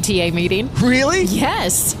kids' PTA meeting. Really?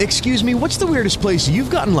 Yes. Excuse me, what's the weirdest place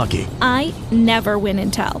you've gotten lucky? I never win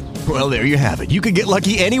and tell. Well, there you have it. You can get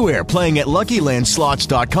lucky anywhere, playing at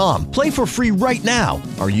LuckyLandSlots.com. Play for free right now.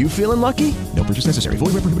 Are you feeling lucky? No purchase necessary.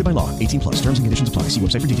 Void where prohibited by law. 18+. Terms and conditions apply. See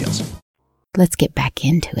website for details. Let's get back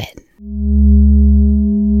into it.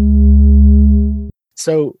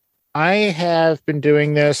 So I have been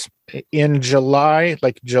doing this in July,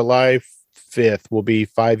 like July 5th will be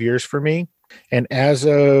 5 years for me. And as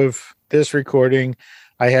of this recording,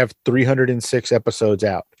 I have 306 episodes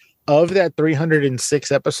out. Of that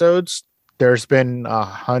 306 episodes, there's been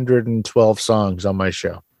 112 songs on my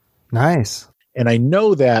show. Nice. And I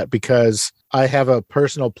know that because I have a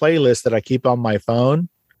personal playlist that I keep on my phone.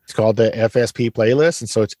 It's called the FSP playlist. And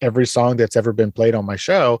so it's every song that's ever been played on my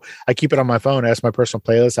show. I keep it on my phone as my personal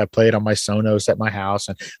playlist. I play it on my Sonos at my house,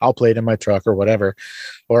 and I'll play it in my truck or whatever.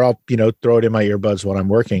 Or I'll, throw it in my earbuds when I'm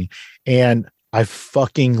working. And I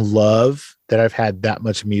fucking love that I've had that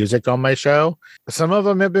much music on my show. Some of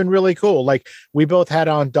them have been really cool. Like we both had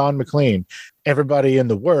on Don McLean. Everybody in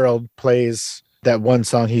the world plays that one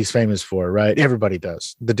song he's famous for, right? Everybody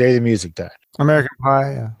does. The Day the Music Died. American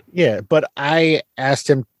Pie. Yeah. Yeah. But I asked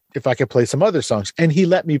him if I could play some other songs, and he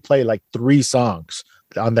let me play like 3 songs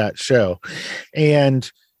on that show.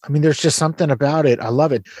 And I mean, there's just something about it. I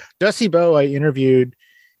love it. Dusty Bowe, I interviewed,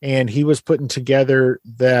 and he was putting together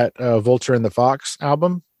that Vulture and the Fox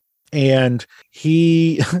album. And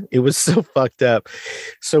it was so fucked up.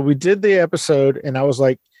 So we did the episode, and I was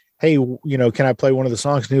like, hey, can I play one of the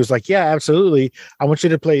songs? And he was like, yeah, absolutely. I want you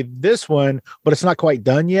to play this one, but it's not quite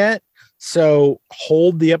done yet. So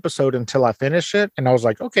hold the episode until I finish it. And I was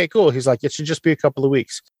like, okay, cool. He's like, it should just be a couple of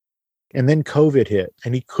weeks. And then COVID hit,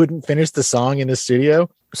 and he couldn't finish the song in the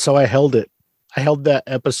studio. So I held it. I held that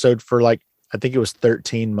episode for I think it was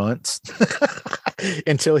 13 months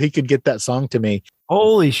until he could get that song to me.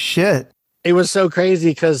 Holy shit. It was so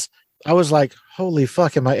crazy because I was like, holy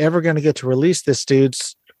fuck, am I ever going to get to release this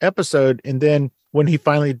dude's episode? And then when he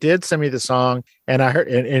finally did send me the song, and I heard,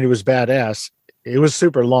 and it was badass. It was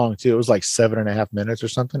super long too. It was like 7.5 minutes or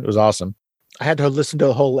something. It was awesome. I had to listen to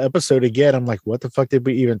the whole episode again. I'm like, what the fuck did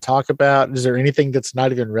we even talk about? Is there anything that's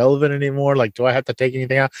not even relevant anymore? Like, do I have to take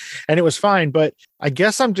anything out? And it was fine. But I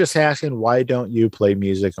guess I'm just asking, why don't you play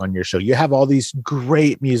music on your show? You have all these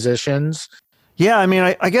great musicians. Yeah. I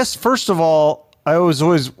mean, I guess first of all, I was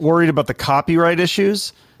always worried about the copyright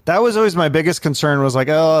issues. That was always my biggest concern, was like,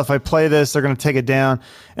 oh, if I play this, they're going to take it down.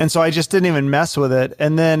 And so I just didn't even mess with it.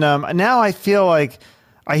 And then now I feel like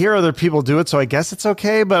I hear other people do it, so I guess it's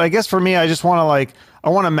okay. But I guess for me, I just want to I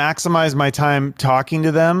want to maximize my time talking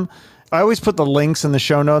to them. I always put the links in the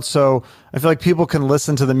show notes, so I feel like people can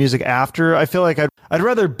listen to the music after. I feel like I'd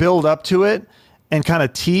rather build up to it and kind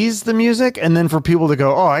of tease the music, and then for people to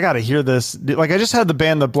go, oh, I got to hear this. Like I just had the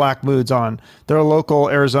band The Black Moods on. They're a local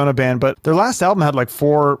Arizona band, but their last album had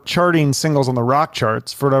 4 charting singles on the rock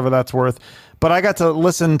charts, for whatever that's worth. But I got to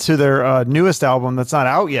listen to their newest album that's not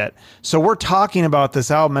out yet. So we're talking about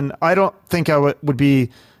this album, and I don't think I would be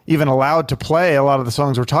even allowed to play a lot of the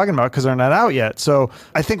songs we're talking about because they're not out yet. So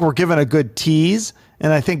I think we're given a good tease,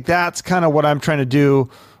 and I think that's kind of what I'm trying to do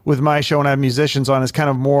with my show when I have musicians on, is kind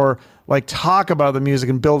of more talk about the music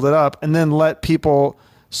and build it up, and then let people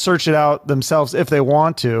search it out themselves if they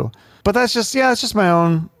want to. But that's just, it's just my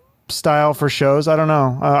own style for shows. I don't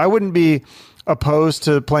know. I wouldn't be opposed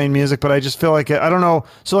to playing music, but I just feel like I don't know.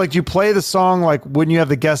 So do you play the song when you have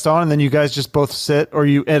the guest on, and then you guys just both sit, or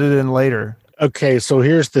you edit it in later? Okay, so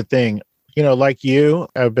here's the thing. Like you,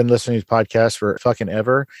 I've been listening to podcasts for fucking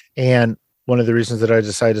ever, and one of the reasons that I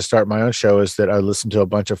decided to start my own show is that I listen to a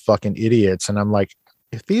bunch of fucking idiots, and I'm like,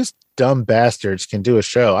 if these dumb bastards can do a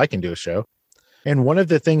show, I can do a show. And one of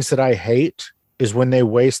the things that I hate is when they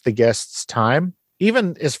waste the guest's time,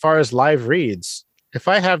 even as far as live reads. If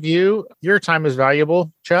I have your time is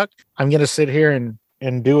valuable, Chuck. I'm going to sit here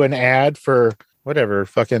and do an ad for whatever,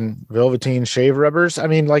 fucking Velveteen shave rubbers. I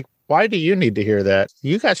mean, why do you need to hear that?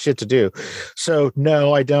 You got shit to do. So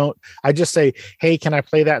no, I don't. I just say, hey, can I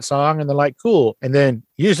play that song? And they're like, cool. And then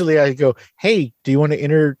usually I go, hey, do you want to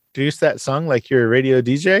introduce that song like you're a radio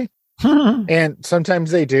DJ? And sometimes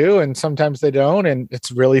they do, and sometimes they don't. And it's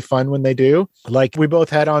really fun when they do. We both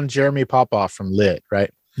had on Jeremy Popoff from Lit,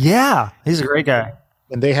 right? Yeah, he's a great guy.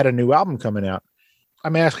 And they had a new album coming out.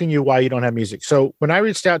 I'm asking you why you don't have music. So when I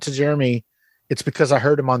reached out to Jeremy, it's because I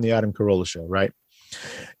heard him on the Adam Carolla show, right?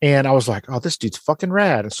 And I was like, oh, this dude's fucking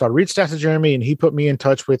rad. And so I reached out to Jeremy and he put me in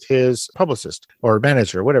touch with his publicist or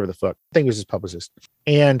manager, whatever the fuck. I think it was his publicist.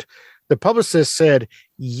 And the publicist said,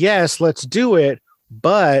 yes, let's do it,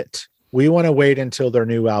 but we want to wait until their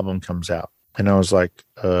new album comes out. And I was like,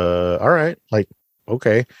 all right, like,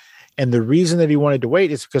 okay. And the reason that he wanted to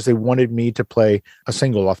wait is because they wanted me to play a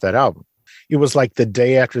single off that album. It was like the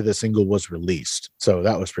day after the single was released. So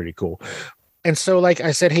that was pretty cool. And so like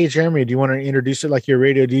I said, hey, Jeremy, do you want to introduce it like your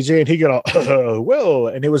radio DJ? And he got all, well,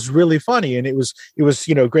 and it was really funny. And it was,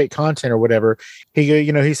 you know, great content or whatever.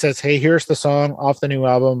 He says, hey, here's the song off the new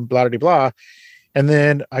album, blah, blah, blah. And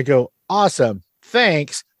then I go, awesome.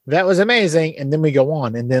 Thanks. That was amazing. And then we go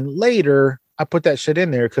on. And then later I put that shit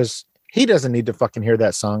in there because he doesn't need to fucking hear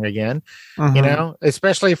that song again, you know,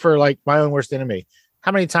 especially for like My Own Worst Enemy.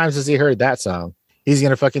 How many times has he heard that song? He's going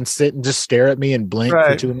to fucking sit and just stare at me and blink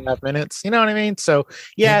for 2.5 minutes. You know what I mean? So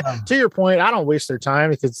yeah, to your point, I don't waste their time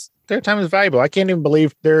because their time is valuable. I can't even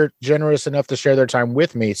believe they're generous enough to share their time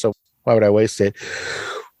with me. So why would I waste it?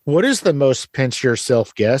 What is the most pinch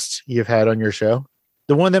yourself guest you've had on your show?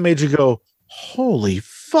 The one that made you go, holy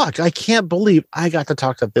fuck, I can't believe I got to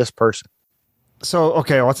talk to this person. So,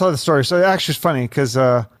 okay, I'll tell you the story. So actually it's funny because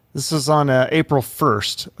this was on April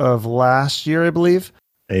 1st of last year, I believe.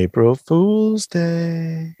 April Fool's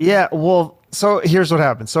Day. Yeah, well, so here's what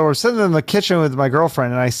happened. So we're sitting in the kitchen with my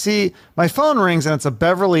girlfriend, and I see my phone rings, and it's a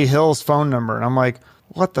Beverly Hills phone number. And I'm like,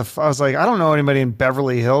 what the I was like, I don't know anybody in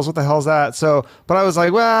Beverly Hills. What the hell's that? So, but I was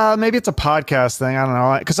like, well, maybe it's a podcast thing. I don't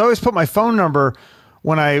know. Because I always put my phone number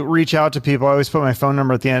when I reach out to people. I always put my phone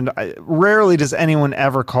number at the end. Rarely does anyone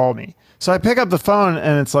ever call me. So I pick up the phone,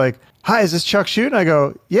 and it's like, hi, is this Chuck Shute? And I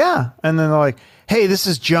go, yeah. And then they're like, hey, this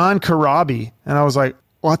is John Corabi. And I was like,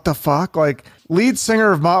 what the fuck? Like, lead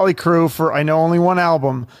singer of Motley Crue for, I know, only one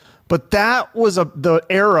album. But that was the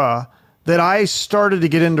era that I started to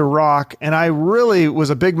get into rock, and I really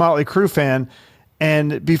was a big Motley Crue fan.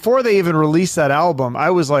 And before they even released that album,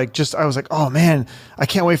 I was like, oh man, I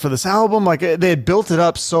can't wait for this album. Like, they had built it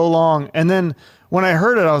up so long. And then when I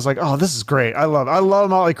heard it, I was like, oh, this is great. I love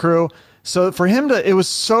Motley Crue. So for him it was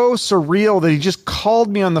so surreal that he just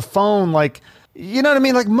called me on the phone. Like, you know what I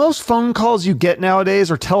mean? Like most phone calls you get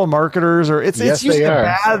nowadays are telemarketers, or it's usually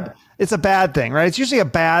it's a bad thing, right? It's usually a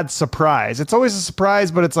bad surprise. It's always a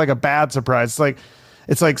surprise, but it's like a bad surprise.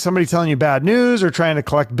 It's like somebody telling you bad news or trying to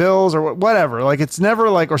collect bills or whatever. Like it's never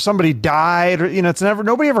like, or somebody died, or, you know, it's never,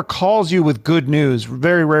 nobody ever calls you with good news,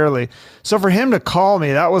 very rarely. So for him to call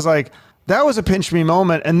me, that was a pinch me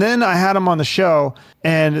moment. And then I had him on the show,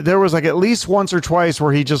 and there was like at least once or twice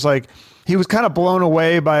where he just like, he was kind of blown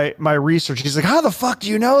away by my research. He's like, how the fuck do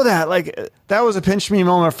you know that? Like, that was a pinch me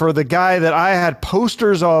moment for the guy that I had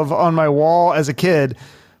posters of on my wall as a kid.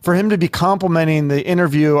 For him to be complimenting the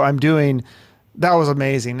interview I'm doing, that was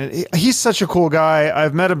amazing. He's such a cool guy.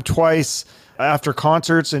 I've met him twice after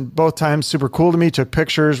concerts, and both times super cool to me. Took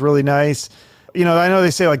pictures, really nice. You know, I know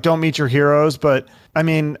they say like, don't meet your heroes, but I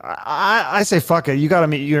mean, I say, fuck it. You got to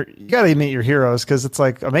meet your heroes, because it's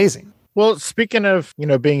like amazing. Well, speaking of, you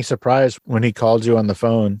know, being surprised when he called you on the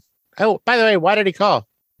phone. Oh, by the way, why did he call?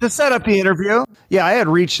 To set up the interview. Yeah, I had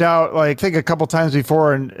reached out, like, I think a couple times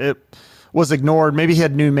before, and it was ignored. Maybe he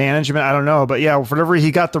had new management. I don't know. But yeah, whatever,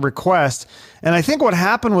 he got the request. And I think what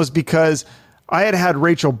happened was because I had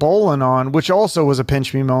Rachel Bolan on, which also was a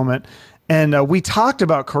pinch me moment. And we talked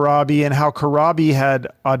about Corabi and how Corabi had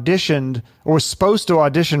auditioned, or was supposed to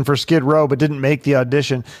audition for Skid Row, but didn't make the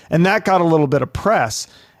audition. And that got a little bit of press.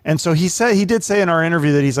 And so he did say in our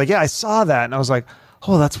interview that he's like, yeah, I saw that. And I was like,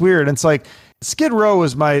 oh, that's weird. And it's like, Skid Row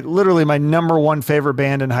was literally my number one favorite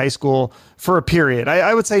band in high school for a period.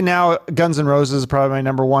 I would say now Guns N' Roses is probably my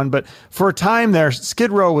number one, but for a time there,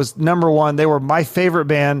 Skid Row was number one. They were my favorite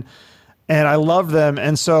band, and I loved them.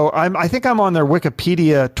 And so I think I'm on their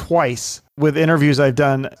Wikipedia twice with interviews I've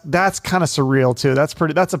done. That's kind of surreal too.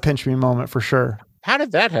 That's a pinch me moment for sure. How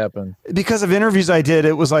did that happen? Because of interviews I did.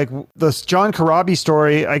 It was like this John Corabi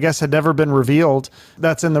story, I guess, had never been revealed.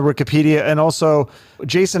 That's in the Wikipedia. And also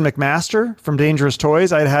Jason McMaster from Dangerous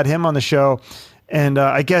Toys. I had him on the show. And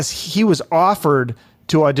I guess he was offered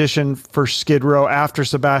to audition for Skid Row after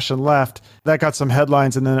Sebastian left. That got some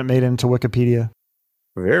headlines, and then it made it into Wikipedia.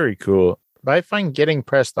 Very cool. But I find getting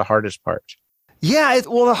pressed the hardest part. Yeah.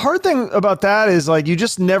 Well, the hard thing about that is like, you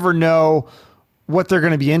just never know what they're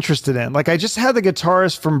going to be interested in. Like, I just had the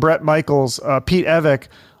guitarist from Bret Michaels, Pete Evick,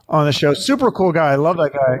 on the show. Super cool guy. I love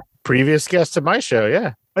that guy. Previous guest of my show.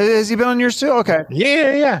 Yeah. Has he been on yours too? Okay.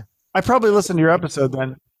 Yeah. I probably listened to your episode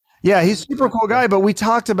then. Yeah. He's a super cool guy, but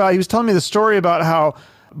he was telling me the story about how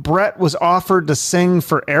Bret was offered to sing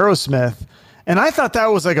for Aerosmith. And I thought that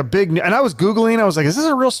was like a big, and I was Googling, I was like, is this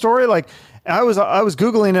a real story? Like I was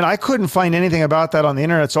Googling and I couldn't find anything about that on the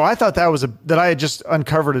internet. So I thought that I had just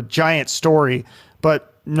uncovered a giant story,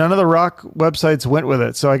 but none of the rock websites went with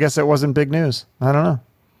it. So I guess it wasn't big news. I don't know.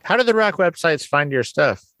 How do the rock websites find your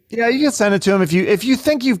stuff? Yeah, you can send it to them if you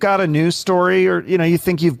think you've got a news story or you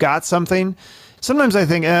think you've got something. Sometimes I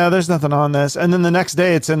think, there's nothing on this, and then the next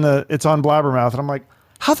day it's on Blabbermouth, and I'm like,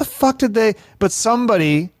 how the fuck did they? But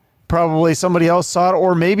probably somebody else saw it,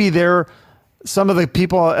 or maybe some of the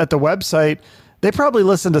people at the website. They probably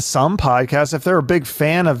listen to some podcasts if they're a big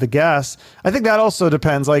fan of the guests. I think that also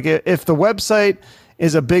depends. Like if the website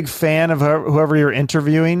is a big fan of whoever you're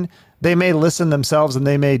interviewing, they may listen themselves and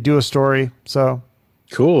they may do a story. So.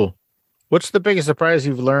 Cool. What's the biggest surprise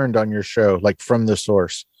you've learned on your show, like from the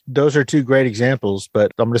source? Those are two great examples,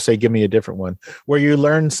 but I'm going to say, give me a different one where you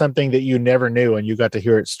learned something that you never knew and you got to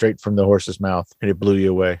hear it straight from the horse's mouth and it blew you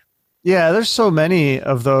away. Yeah, there's so many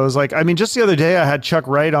of those. Like, I mean, just the other day I had Chuck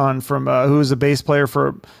Wright on from who was a bass player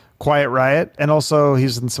for Quiet Riot, and also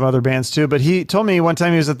he's in some other bands too. But he told me one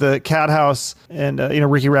time he was at the Cat House and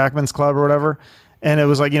Ricky Rackman's club or whatever. And it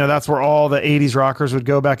was like, that's where all the 80s rockers would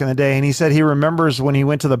go back in the day. And he said he remembers when he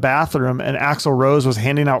went to the bathroom and Axl Rose was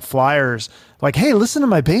handing out flyers like, hey, listen to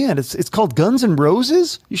my band. It's called Guns N'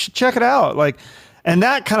 Roses. You should check it out. Like, and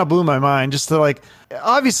that kind of blew my mind, just to like,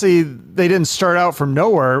 obviously they didn't start out from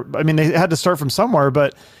nowhere. I mean, they had to start from somewhere,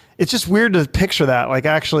 but it's just weird to picture that like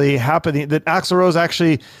actually happening, that Axl Rose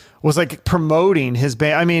actually was like promoting his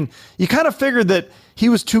band. I mean, you kind of figured that he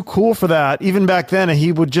was too cool for that even back then, and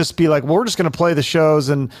he would just be like, well, we're just going to play the shows,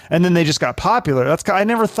 and then they just got popular. I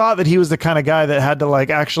never thought that he was the kind of guy that had to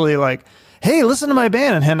like actually like, hey, listen to my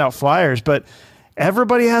band and hand out flyers. But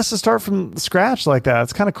everybody has to start from scratch like that.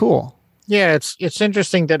 It's kind of cool. Yeah, it's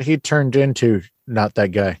interesting that he turned into not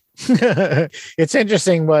that guy. It's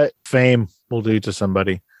interesting what fame will do to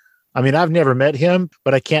somebody. I mean, I've never met him,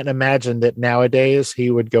 but I can't imagine that nowadays he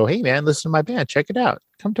would go, hey, man, listen to my band. Check it out.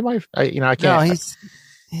 Come to my, I can't. No,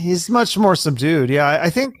 he's much more subdued. Yeah, I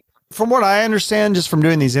think from what I understand just from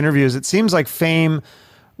doing these interviews, it seems like fame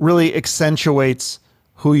really accentuates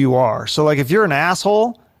who you are. So like if you're an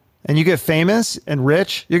asshole and you get famous and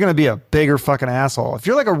rich, you're going to be a bigger fucking asshole. If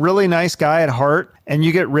you're like a really nice guy at heart and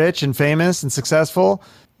you get rich and famous and successful,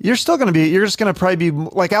 you're just going to probably be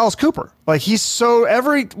like Alice Cooper. Like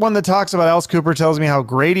everyone that talks about Alice Cooper tells me how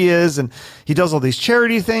great he is. And he does all these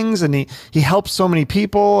charity things and he helps so many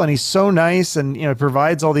people and he's so nice and,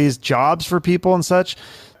 provides all these jobs for people and such.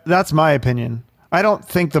 That's my opinion. I don't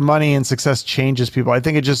think the money and success changes people. I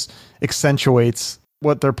think it just accentuates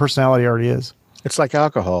what their personality already is. It's like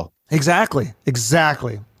alcohol. Exactly.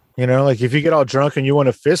 Like if you get all drunk and you want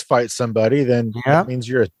to fist fight somebody, then that means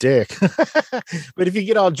you're a dick. But if you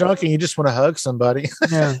get all drunk and you just want to hug somebody.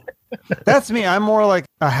 Yeah. That's me. I'm more like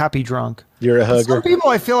a happy drunk. You're a hugger. Some people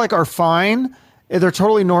I feel like are fine. They're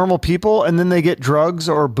totally normal people. And then they get drugs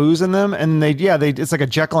or booze in them. And it's like a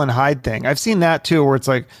Jekyll and Hyde thing. I've seen that too, where it's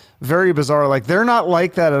like very bizarre. Like they're not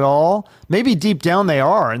like that at all. Maybe deep down they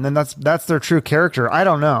are. And then that's their true character. I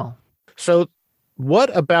don't know. So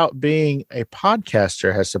what about being a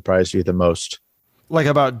podcaster has surprised you the most? Like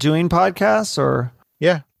about doing podcasts or?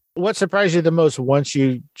 Yeah. What surprised you the most once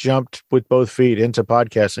you jumped with both feet into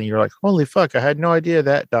podcasting? You're like, holy fuck, I had no idea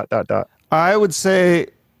that ... I would say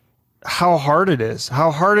how hard it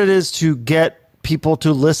is to get people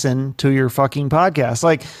to listen to your fucking podcast.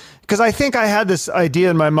 Like, because I think I had this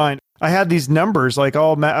idea in my mind. I had these numbers, like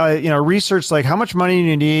research, like how much money do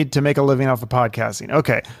you need to make a living off of podcasting?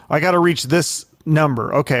 Okay, I got to reach this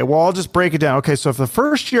number. Okay, well, I'll just break it down. Okay, so if the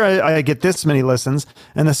first year I get this many listens,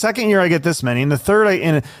 and the second year I get this many, and the third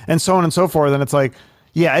and so on and so forth, then it's like,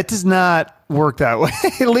 yeah, it does not work that way.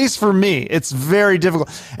 At least for me, it's very difficult.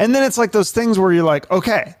 And then it's like those things where you're like,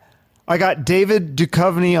 okay, I got David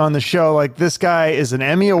Duchovny on the show. Like this guy is an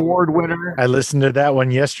Emmy Award winner. I listened to that one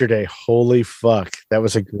yesterday. Holy fuck. That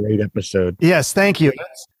was a great episode. Yes. Thank you.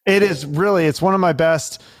 It is really, it's one of my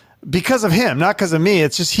best because of him, not because of me.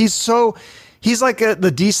 It's just, he's like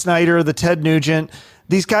the Dee Snider, the Ted Nugent.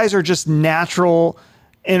 These guys are just natural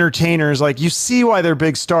entertainers. Like you see why they're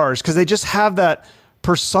big stars because they just have that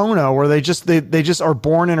persona where they just are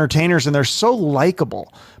born entertainers and they're so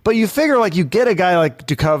likable. But you figure like you get a guy like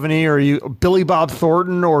Duchovny or Billy Bob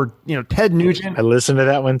Thornton or Ted Nugent. I listened to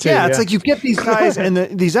that one too. Yeah, it's like you get these guys and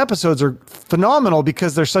these episodes are phenomenal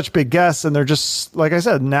because they're such big guests and they're just, like I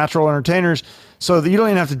said, natural entertainers. So that you don't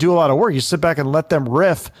even have to do a lot of work. You sit back and let them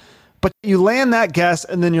riff. But you land that guest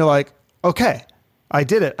and then you're like, okay, I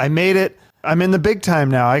did it. I made it. I'm in the big time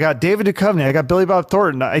now. I got David Duchovny. I got Billy Bob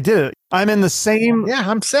Thornton. I did it. I'm in the same. Yeah,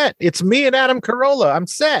 I'm set. It's me and Adam Carolla. I'm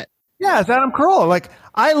set. Yeah, it's Adam Carolla. Like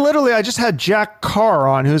I just had Jack Carr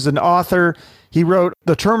on, who's an author. He wrote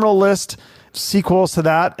The Terminal List, sequels to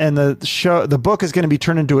that, and the book is going to be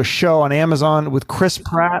turned into a show on Amazon with Chris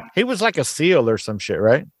Pratt. He was like a SEAL or some shit,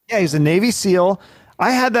 right? Yeah, he's a Navy SEAL.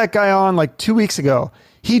 I had that guy on like 2 weeks ago.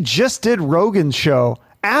 He just did Rogan's show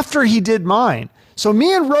after he did mine. So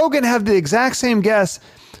me and Rogan have the exact same guests,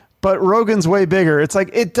 but Rogan's way bigger. It's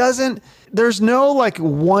like, there's no like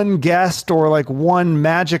one guest or like one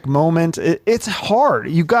magic moment. It's hard.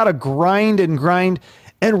 You got to grind and grind.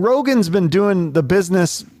 And Rogan's been doing the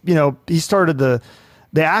business, he started the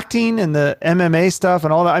acting and the MMA stuff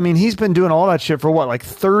and all that. I mean, he's been doing all that shit for like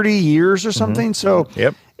 30 years or something. So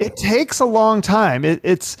It takes a long time.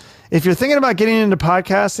 It's if you're thinking about getting into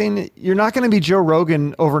podcasting, you're not going to be Joe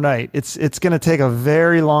Rogan overnight. It's going to take a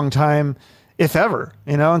very long time, if ever,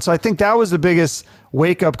 And so I think that was the biggest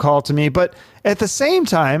wake up call to me. But at the same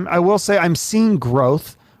time, I will say I'm seeing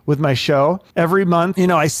growth with my show every month.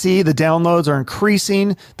 I see the downloads are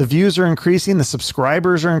increasing, the views are increasing, the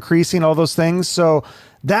subscribers are increasing, all those things. So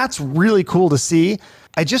that's really cool to see.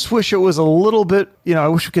 I just wish it was a little bit, I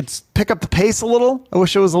wish we could pick up the pace a little. I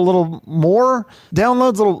wish it was a little more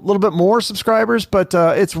downloads, a little bit more subscribers, but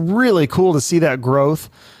it's really cool to see that growth.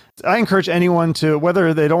 I encourage anyone to,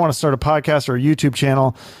 whether they don't want to start a podcast or a YouTube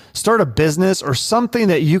channel, start a business or something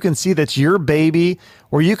that you can see that's your baby,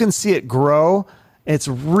 or you can see it grow. It's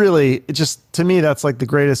really, to me, that's like the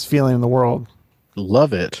greatest feeling in the world.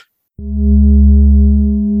 Love it.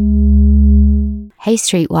 Hey,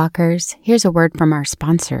 Streetwalkers, here's a word from our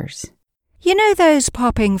sponsors. You know those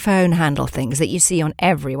popping phone handle things that you see on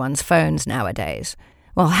everyone's phones nowadays?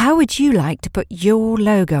 Well, how would you like to put your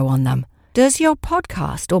logo on them? Does your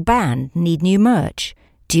podcast or band need new merch?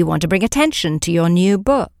 Do you want to bring attention to your new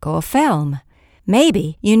book or film?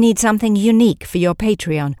 Maybe you need something unique for your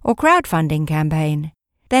Patreon or crowdfunding campaign.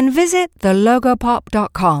 Then visit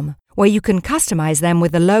thelogopop.com, where you can customize them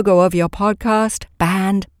with the logo of your podcast,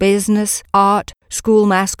 band, business, art, school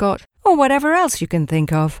mascot, or whatever else you can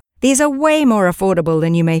think of. These are way more affordable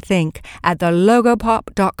than you may think at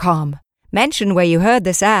thelogopop.com. Mention where you heard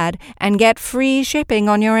this ad and get free shipping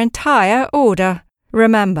on your entire order.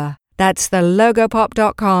 Remember, that's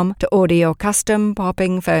thelogopop.com to order your custom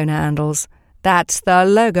popping phone handles. That's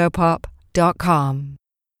thelogopop.com.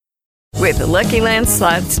 With the Lucky Land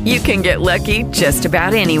Slots, you can get lucky just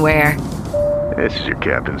about anywhere. This is your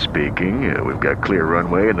captain speaking. We've got clear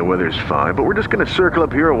runway and the weather's fine, but we're just going to circle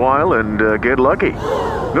up here a while and get lucky.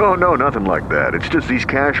 No, nothing like that. It's just these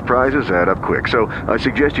cash prizes add up quick. So I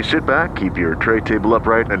suggest you sit back, keep your tray table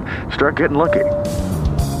upright, and start getting lucky.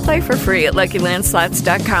 Play for free at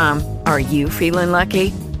LuckyLandSlots.com. Are you feeling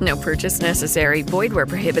lucky? No purchase necessary. Void where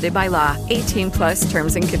prohibited by law. 18+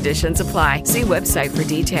 terms and conditions apply. See website for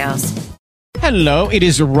details. Hello, it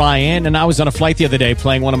is Ryan, and I was on a flight the other day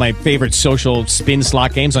playing one of my favorite social spin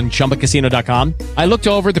slot games on ChumbaCasino.com. I looked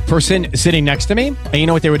over at the person sitting next to me, and you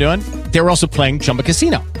know what they were doing? They were also playing Chumba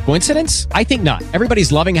Casino. Coincidence? I think not.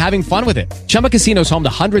 Everybody's loving having fun with it. Chumba Casino is home to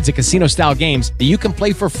hundreds of casino-style games that you can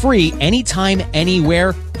play for free anytime,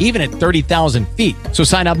 anywhere, even at 30,000 feet. So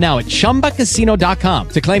sign up now at ChumbaCasino.com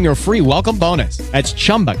to claim your free welcome bonus. That's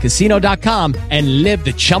ChumbaCasino.com and live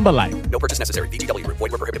the Chumba life. No purchase necessary. VGW. Void where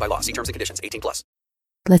prohibited by law. See terms and conditions. 18+.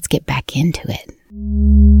 Let's get back into it.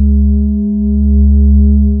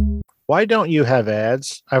 Why don't you have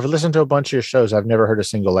ads? I've listened to a bunch of your shows. I've never heard a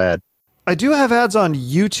single ad. I do have ads on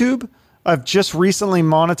YouTube. I've just recently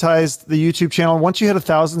monetized the YouTube channel. Once you hit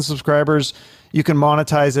 1,000 subscribers, you can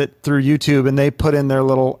monetize it through YouTube, and they put in their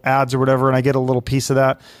little ads or whatever, and I get a little piece of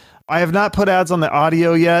that. I have not put ads on the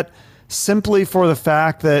audio yet, simply for the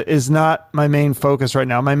fact that is not my main focus right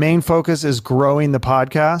now. My main focus is growing the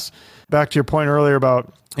podcast. Back to your point earlier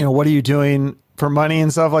about, what are you doing for money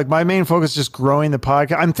and stuff? Like, my main focus is just growing the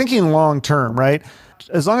podcast. I'm thinking long term, right?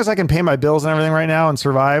 As long as I can pay my bills and everything right now and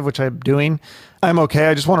survive, which I'm doing, I'm okay.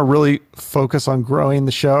 I just want to really focus on growing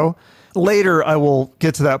the show. Later, I will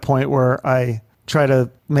get to that point where I try to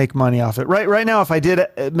make money off it. Right now, if I did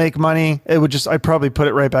make money, I'd probably put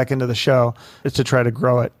it right back into the show to try to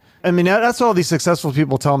grow it. I mean, that's what all these successful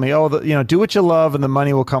people tell me. Do what you love and the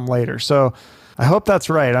money will come later. So I hope that's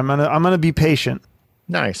right. I'm gonna be patient.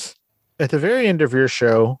 Nice. At the very end of your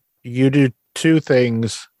show, you do two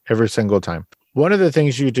things every single time. One of the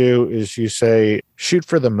things you do is you say, shoot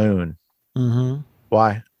for the moon. Mm-hmm.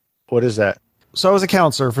 Why? What is that? So I was a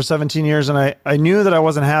counselor for 17 years, and I knew that I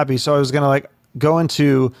wasn't happy. So I was going to go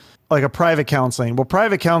into a private counseling. Well,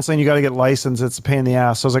 private counseling, you got to get licensed. It's a pain in the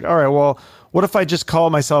ass. So I was like, all right, well, what if I just call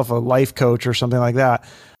myself a life coach or something like that?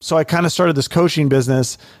 So I kind of started this coaching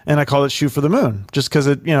business, and I called it Shoot for the Moon, just because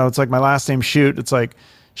it's like my last name, Shoot. It's like,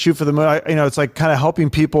 Shoot for the Moon, it's like kind of helping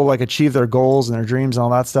people like achieve their goals and their dreams and all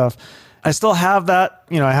that stuff. I still have that,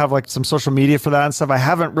 I have like some social media for that and stuff. I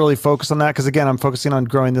haven't really focused on that because again, I'm focusing on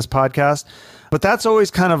growing this podcast, but that's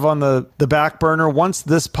always kind of on the back burner. Once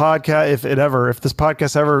this podcast, if this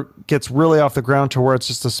podcast ever gets really off the ground to where it's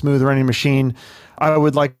just a smooth running machine, I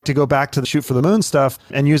would like to go back to the Shoot for the Moon stuff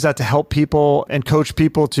and use that to help people and coach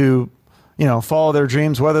people to, follow their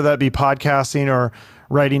dreams, whether that be podcasting or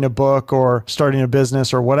writing a book or starting a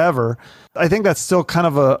business or whatever. I think that's still kind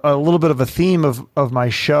of a little bit of a theme of my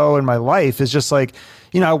show and my life is just like,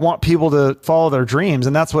 I want people to follow their dreams.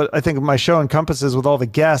 And that's what I think my show encompasses with all the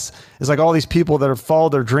guests is like all these people that have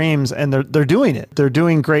followed their dreams and they're doing it. They're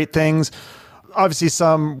doing great things. Obviously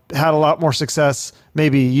some had a lot more success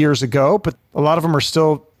maybe years ago, but a lot of them are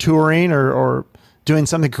still touring or doing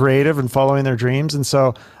something creative and following their dreams. And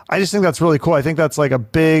so I just think that's really cool. I think that's like a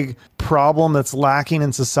big problem that's lacking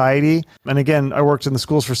in society. And again, I worked in the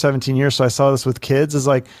schools for 17 years, so I saw this with kids is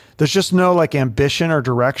like, there's just no like ambition or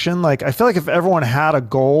direction. Like, I feel like if everyone had a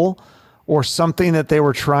goal or something that they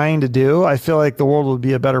were trying to do, I feel like the world would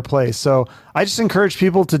be a better place. So I just encourage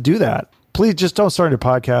people to do that. Please just don't start a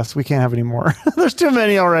podcast. We can't have any more. There's too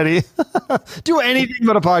many already. Do anything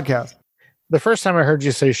but a podcast. The first time I heard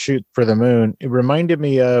you say Shoot for the Moon, it reminded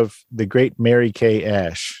me of the great Mary Kay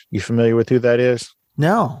Ash. You familiar with who that is?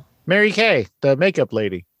 No. Mary Kay, the makeup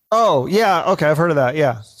lady. Oh, yeah. Okay. I've heard of that.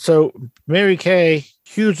 Yeah. So Mary Kay,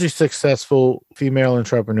 hugely successful female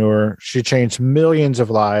entrepreneur. She changed millions of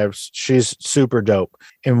lives. She's super dope.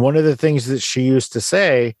 And one of the things that she used to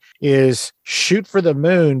say is shoot for the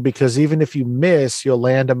moon because even if you miss, you'll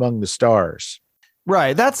land among the stars.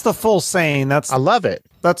 Right. That's the full saying. I love it.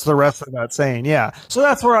 That's the rest of that saying. Yeah. So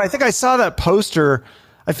that's where I think I saw that poster.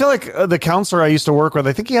 I feel like the counselor I used to work with,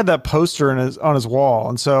 I think he had that poster on his wall.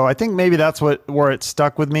 And so I think maybe that's where it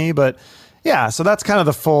stuck with me. But yeah, so that's kind of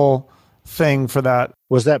the full thing for that.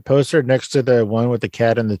 Was that poster next to the one with the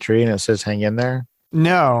cat in the tree and it says hang in there?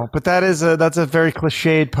 No, but that's a very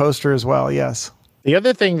cliched poster as well. Yes. The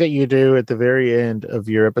other thing that you do at the very end of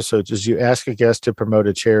your episodes is you ask a guest to promote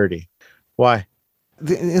a charity. Why?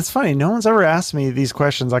 It's funny. No one's ever asked me these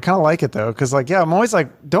questions. I kind of like it though. Cause like, yeah, I'm always like,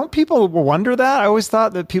 don't people wonder that? I always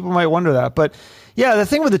thought that people might wonder that, but yeah, the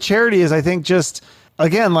thing with the charity is I think just,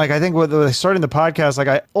 again, like I think with starting the podcast,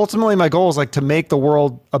 like ultimately my goal is like to make the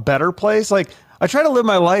world a better place. Like I try to live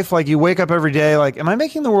my life. Like you wake up every day, like, am I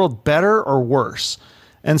making the world better or worse?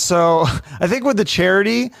 And so I think with the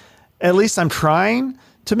charity, at least I'm trying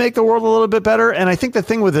to make the world a little bit better. And I think the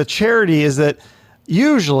thing with the charity is that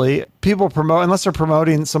usually people promote, unless they're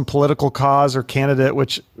promoting some political cause or candidate,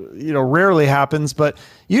 which, rarely happens, but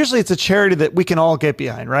usually it's a charity that we can all get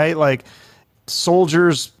behind, right? Like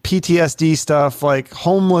soldiers, PTSD stuff, like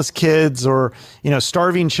homeless kids or,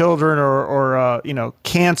 starving children or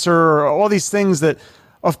cancer or all these things that,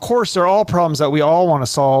 of course, they're all problems that we all want to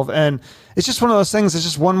solve. And it's just one of those things. It's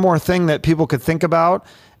just one more thing that people could think about.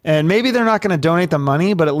 And maybe they're not going to donate the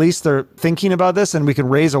money, but at least they're thinking about this and we can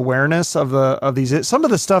raise awareness of these, some of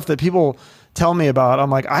the stuff that people tell me about. I'm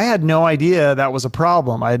like, I had no idea that was a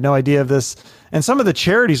problem. I had no idea of this. And some of the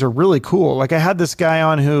charities are really cool. Like I had this guy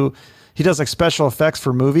on who he does like special effects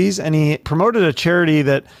for movies and he promoted a charity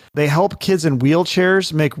that they help kids in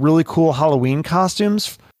wheelchairs make really cool Halloween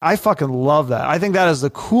costumes. I fucking love that. I think that is the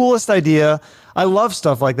coolest idea. I love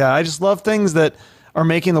stuff like that. I just love things that are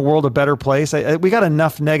making the world a better place. We got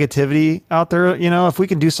enough negativity out there. If we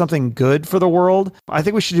can do something good for the world, I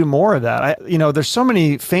think we should do more of that. There's so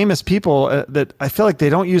many famous people that I feel like they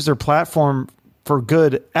don't use their platform for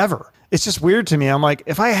good ever. It's just weird to me. I'm like,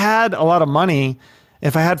 if I had a lot of money,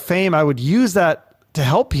 if I had fame, I would use that to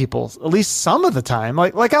help people at least some of the time.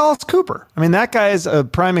 Like Alice Cooper. I mean, that guy is a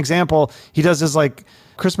prime example. He does his like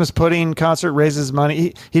Christmas pudding concert, raises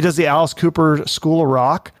money. He does the Alice Cooper School of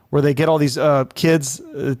Rock, where they get all these kids,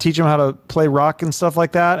 teach them how to play rock and stuff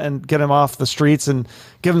like that and get them off the streets and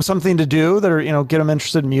give them something to do that are, get them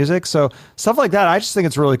interested in music. So stuff like that, I just think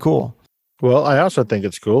it's really cool. Well, I also think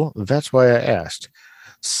it's cool. That's why I asked.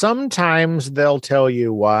 Sometimes they'll tell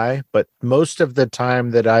you why, but most of the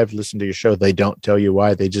time that I've listened to your show, they don't tell you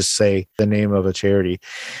why. They just say the name of a charity.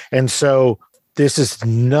 And so this is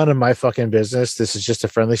none of my fucking business. This is just a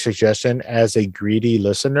friendly suggestion. As a greedy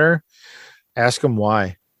listener, ask them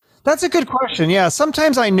why. That's a good question. Yeah.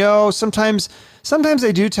 Sometimes I know, sometimes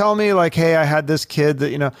they do tell me like, hey, I had this kid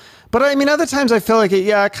that, but I mean, other times I feel like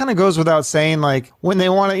it kind of goes without saying, like when they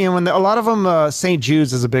want to, when a lot of them, St.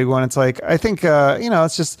 Jude's is a big one. It's like, I think,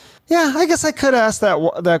 it's just, I guess I could ask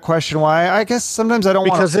that question. Why? I guess sometimes I don't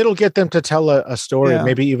want because it'll get them to tell a story,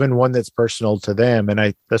 maybe even one that's personal to them.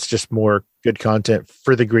 And that's just more good content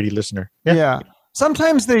for the greedy listener. Yeah.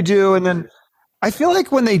 Sometimes they do. And then I feel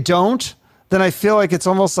like when they don't, then I feel like it's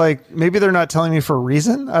almost like maybe they're not telling me for a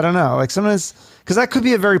reason. I don't know. Like sometimes, because that could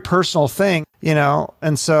be a very personal thing, you know?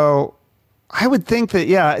 And so I would think that,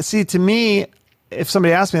 yeah, see, to me, if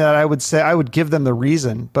somebody asked me that, I would say I would give them the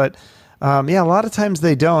reason. But yeah, a lot of times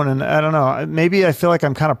they don't. And I don't know, maybe I feel like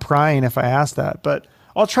I'm kind of prying if I ask that, but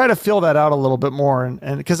I'll try to fill that out a little bit more.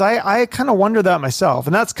 And because I kind of wonder that myself.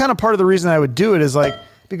 And that's kind of part of the reason I would do it is like,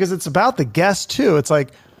 because it's about the guest too. It's like,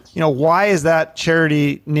 you know, why is that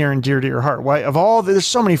charity near and dear to your heart? Why, of all, there's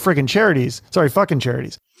so many freaking charities. Sorry, fucking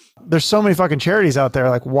charities. There's so many fucking charities out there.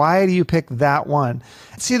 Like, why do you pick that one?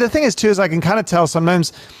 See, the thing is too, is I can kind of tell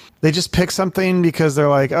sometimes they just pick something because they're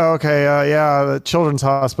like, oh, okay, yeah, the children's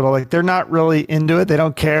hospital. Like they're not really into it. They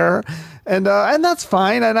don't care. And that's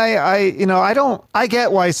fine. And I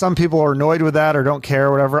get why some people are annoyed with that or don't care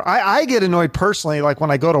or whatever. I get annoyed personally, like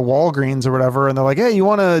when I go to Walgreens or whatever, and they're like, hey, you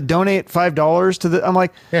want to donate $5 to the, I'm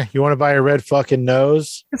like, yeah, you want to buy a red fucking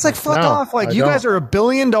nose? It's like, fuck off. Like you guys are $1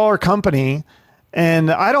 billion company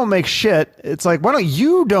and I don't make shit. It's like, why don't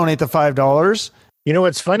you donate the $5? You know,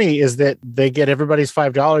 what's funny is that they get everybody's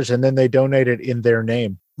 $5 and then they donate it in their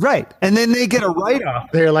name. Right. And then they get a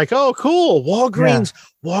write-off. They're like, oh, cool.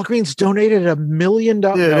 Walgreens donated $1 million.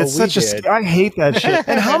 Dude, it's such I hate that shit.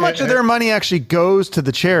 And how much of their money actually goes to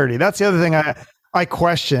the charity? That's the other thing I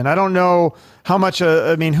question. I don't know how much,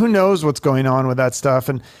 I mean, who knows what's going on with that stuff.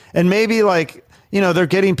 And maybe like, you know, they're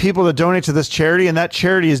getting people to donate to this charity and that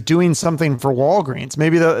charity is doing something for Walgreens.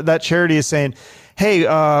 Maybe that charity is saying, hey,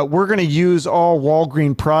 we're going to use all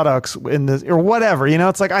Walgreens products in this or whatever, you know,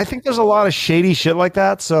 it's like, I think there's a lot of shady shit like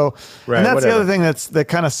that. So, right, and that's the other thing that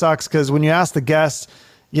kind of sucks. Cause when you ask the guests,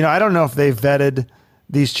 you know, I don't know if they've vetted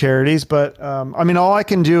these charities, but I mean, all I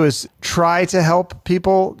can do is try to help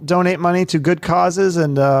people donate money to good causes.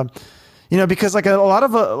 And, you know, because like a lot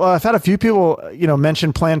of, I've had a few people, you know,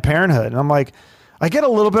 mention Planned Parenthood and I'm like, I get a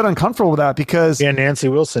little bit uncomfortable with that because Nancy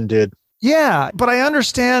Wilson did. Yeah, but I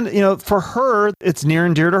understand, you know, for her, it's near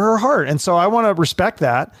and dear to her heart. And so I want to respect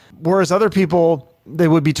that. Whereas other people, they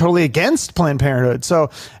would be totally against Planned Parenthood.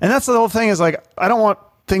 So, and that's the whole thing is like, I don't want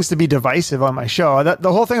things to be divisive on my show.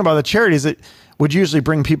 The whole thing about the charity is it would usually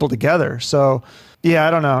bring people together. So yeah,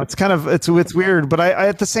 I don't know. It's kind of, it's weird, but I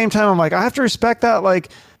at the same time, I'm like, I have to respect that. Like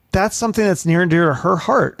that's something that's near and dear to her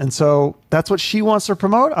heart. And so that's what she wants to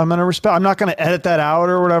promote. I'm going to respect, I'm not going to edit that out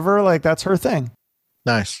or whatever. Like that's her thing.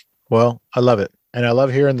 Nice. Well, I love it. And I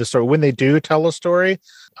love hearing the story. When they do tell a story,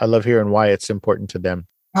 I love hearing why it's important to them.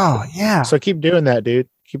 Oh, yeah. So keep doing that, dude.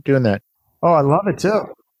 Keep doing that. Oh, I love it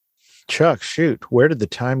too. Chuck, shoot. Where did the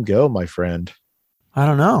time go, my friend? I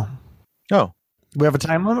don't know. Oh. We have a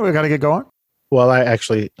time limit? We got to get going? Well, I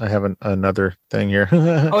have another thing here.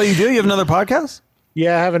 Oh, you do? You have another podcast?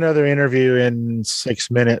 Yeah, I have another interview in 6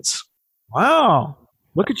 minutes. Wow.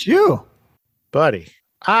 Look at you. Buddy,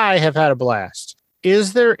 I have had a blast.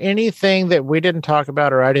 Is there anything that we didn't talk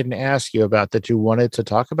about or I didn't ask you about that you wanted to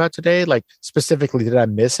talk about today? Like specifically, did I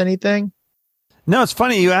miss anything? No, it's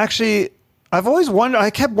funny. You actually, I've always wondered,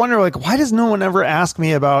 I kept wondering like, why does no one ever ask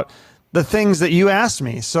me about the things that you asked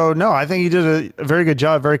me? So no, I think you did a very good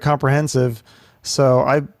job, very comprehensive. So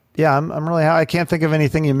I'm really, I can't think of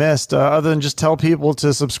anything you missed other than just tell people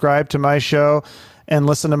to subscribe to my show and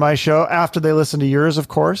listen to my show after they listen to yours, of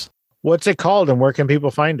course. What's it called and where can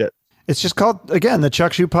people find it? It's just called, again, the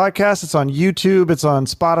Chuck Shoot Podcast. It's on YouTube. It's on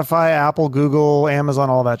Spotify, Apple, Google, Amazon,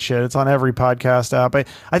 all that shit. It's on every podcast app.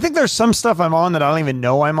 I think there's some stuff I'm on that I don't even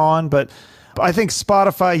know I'm on, but I think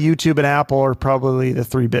Spotify, YouTube, and Apple are probably the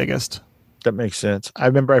three biggest. That makes sense. I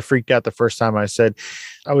remember I freaked out the first time I said,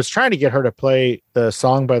 I was trying to get her to play the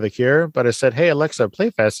song by The Cure, but I said, hey, Alexa, play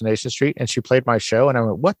Fascination Street. And she played my show. And I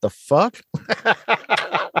went, what the fuck?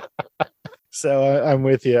 So I'm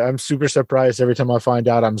with you. I'm super surprised every time I find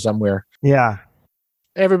out I'm somewhere. Yeah.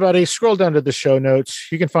 Everybody, scroll down to the show notes.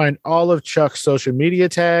 You can find all of Chuck's social media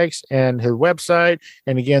tags and his website.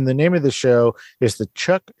 And again, the name of the show is the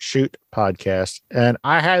Chuck Shoot Podcast. And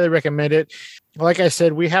I highly recommend it. Like I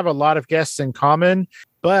said, we have a lot of guests in common,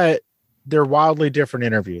 but they're wildly different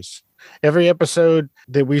interviews. Every episode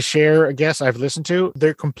that we share a guest I've listened to,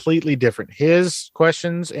 they're completely different. His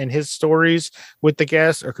questions and his stories with the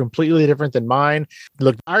guests are completely different than mine.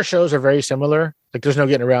 Look, our shows are very similar. Like there's no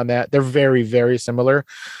getting around that. They're very, very similar.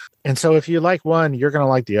 And so if you like one, you're going to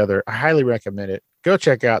like the other. I highly recommend it. Go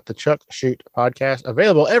check out the Chuck Shoot Podcast,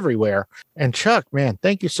 available everywhere. And Chuck, man,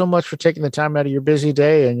 thank you so much for taking the time out of your busy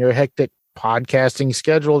day and your hectic podcasting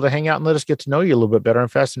schedule to hang out and let us get to know you a little bit better on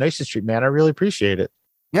Fascination Street, man. I really appreciate it.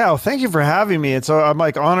 Yeah, well, thank you for having me. I'm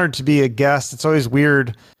like honored to be a guest. It's always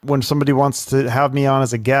weird when somebody wants to have me on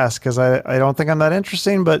as a guest because I don't think I'm that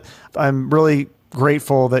interesting, but I'm really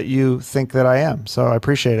grateful that you think that I am. So I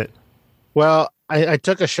appreciate it. Well, I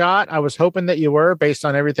took a shot. I was hoping that you were, based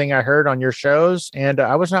on everything I heard on your shows, and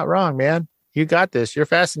I was not wrong, man. You got this. You're a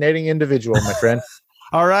fascinating individual, my friend.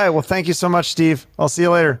 All right. Well, thank you so much, Steve. I'll see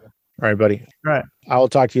you later. All right, buddy. All right. I will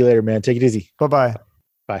talk to you later, man. Take it easy. Bye-bye.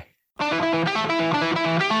 Bye.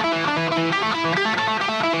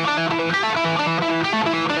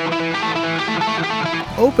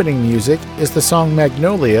 Opening music is the song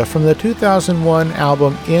Magnolia from the 2001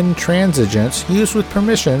 album Intransigence, used with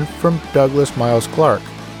permission from Douglas Miles Clark.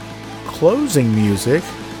 Closing music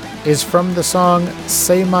is from the song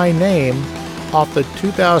Say My Name off the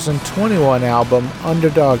 2021 album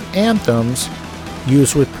Underdog Anthems,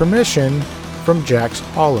 used with permission from Jack's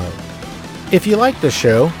Hollow. If you like the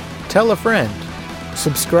show, tell a friend.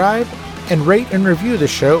 Subscribe and rate and review the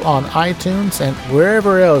show on iTunes and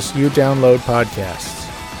wherever else you download podcasts.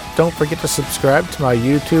 Don't forget to subscribe to my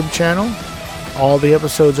YouTube channel. All the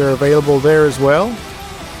episodes are available there as well.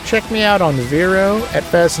 Check me out on Vero at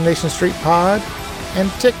Fascination Street Pod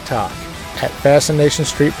and TikTok at Fascination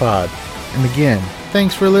Street Pod. And again,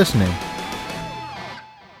 thanks for listening.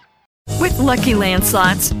 With Lucky Land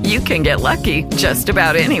Slots, you can get lucky just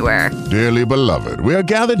about anywhere. Dearly beloved, we are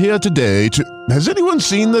gathered here today to... Has anyone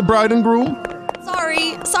seen the bride and groom?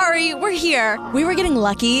 Sorry, we're here. We were getting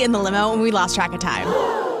lucky in the limo and we lost track of time.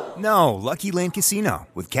 No, Lucky Land Casino,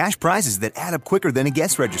 with cash prizes that add up quicker than a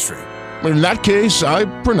guest registry. In that case, I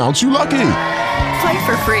pronounce you lucky. Play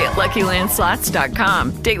for free at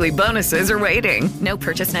LuckyLandSlots.com. Daily bonuses are waiting. No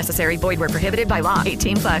purchase necessary. Void where prohibited by law.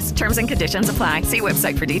 18+. Terms and conditions apply. See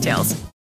website for details.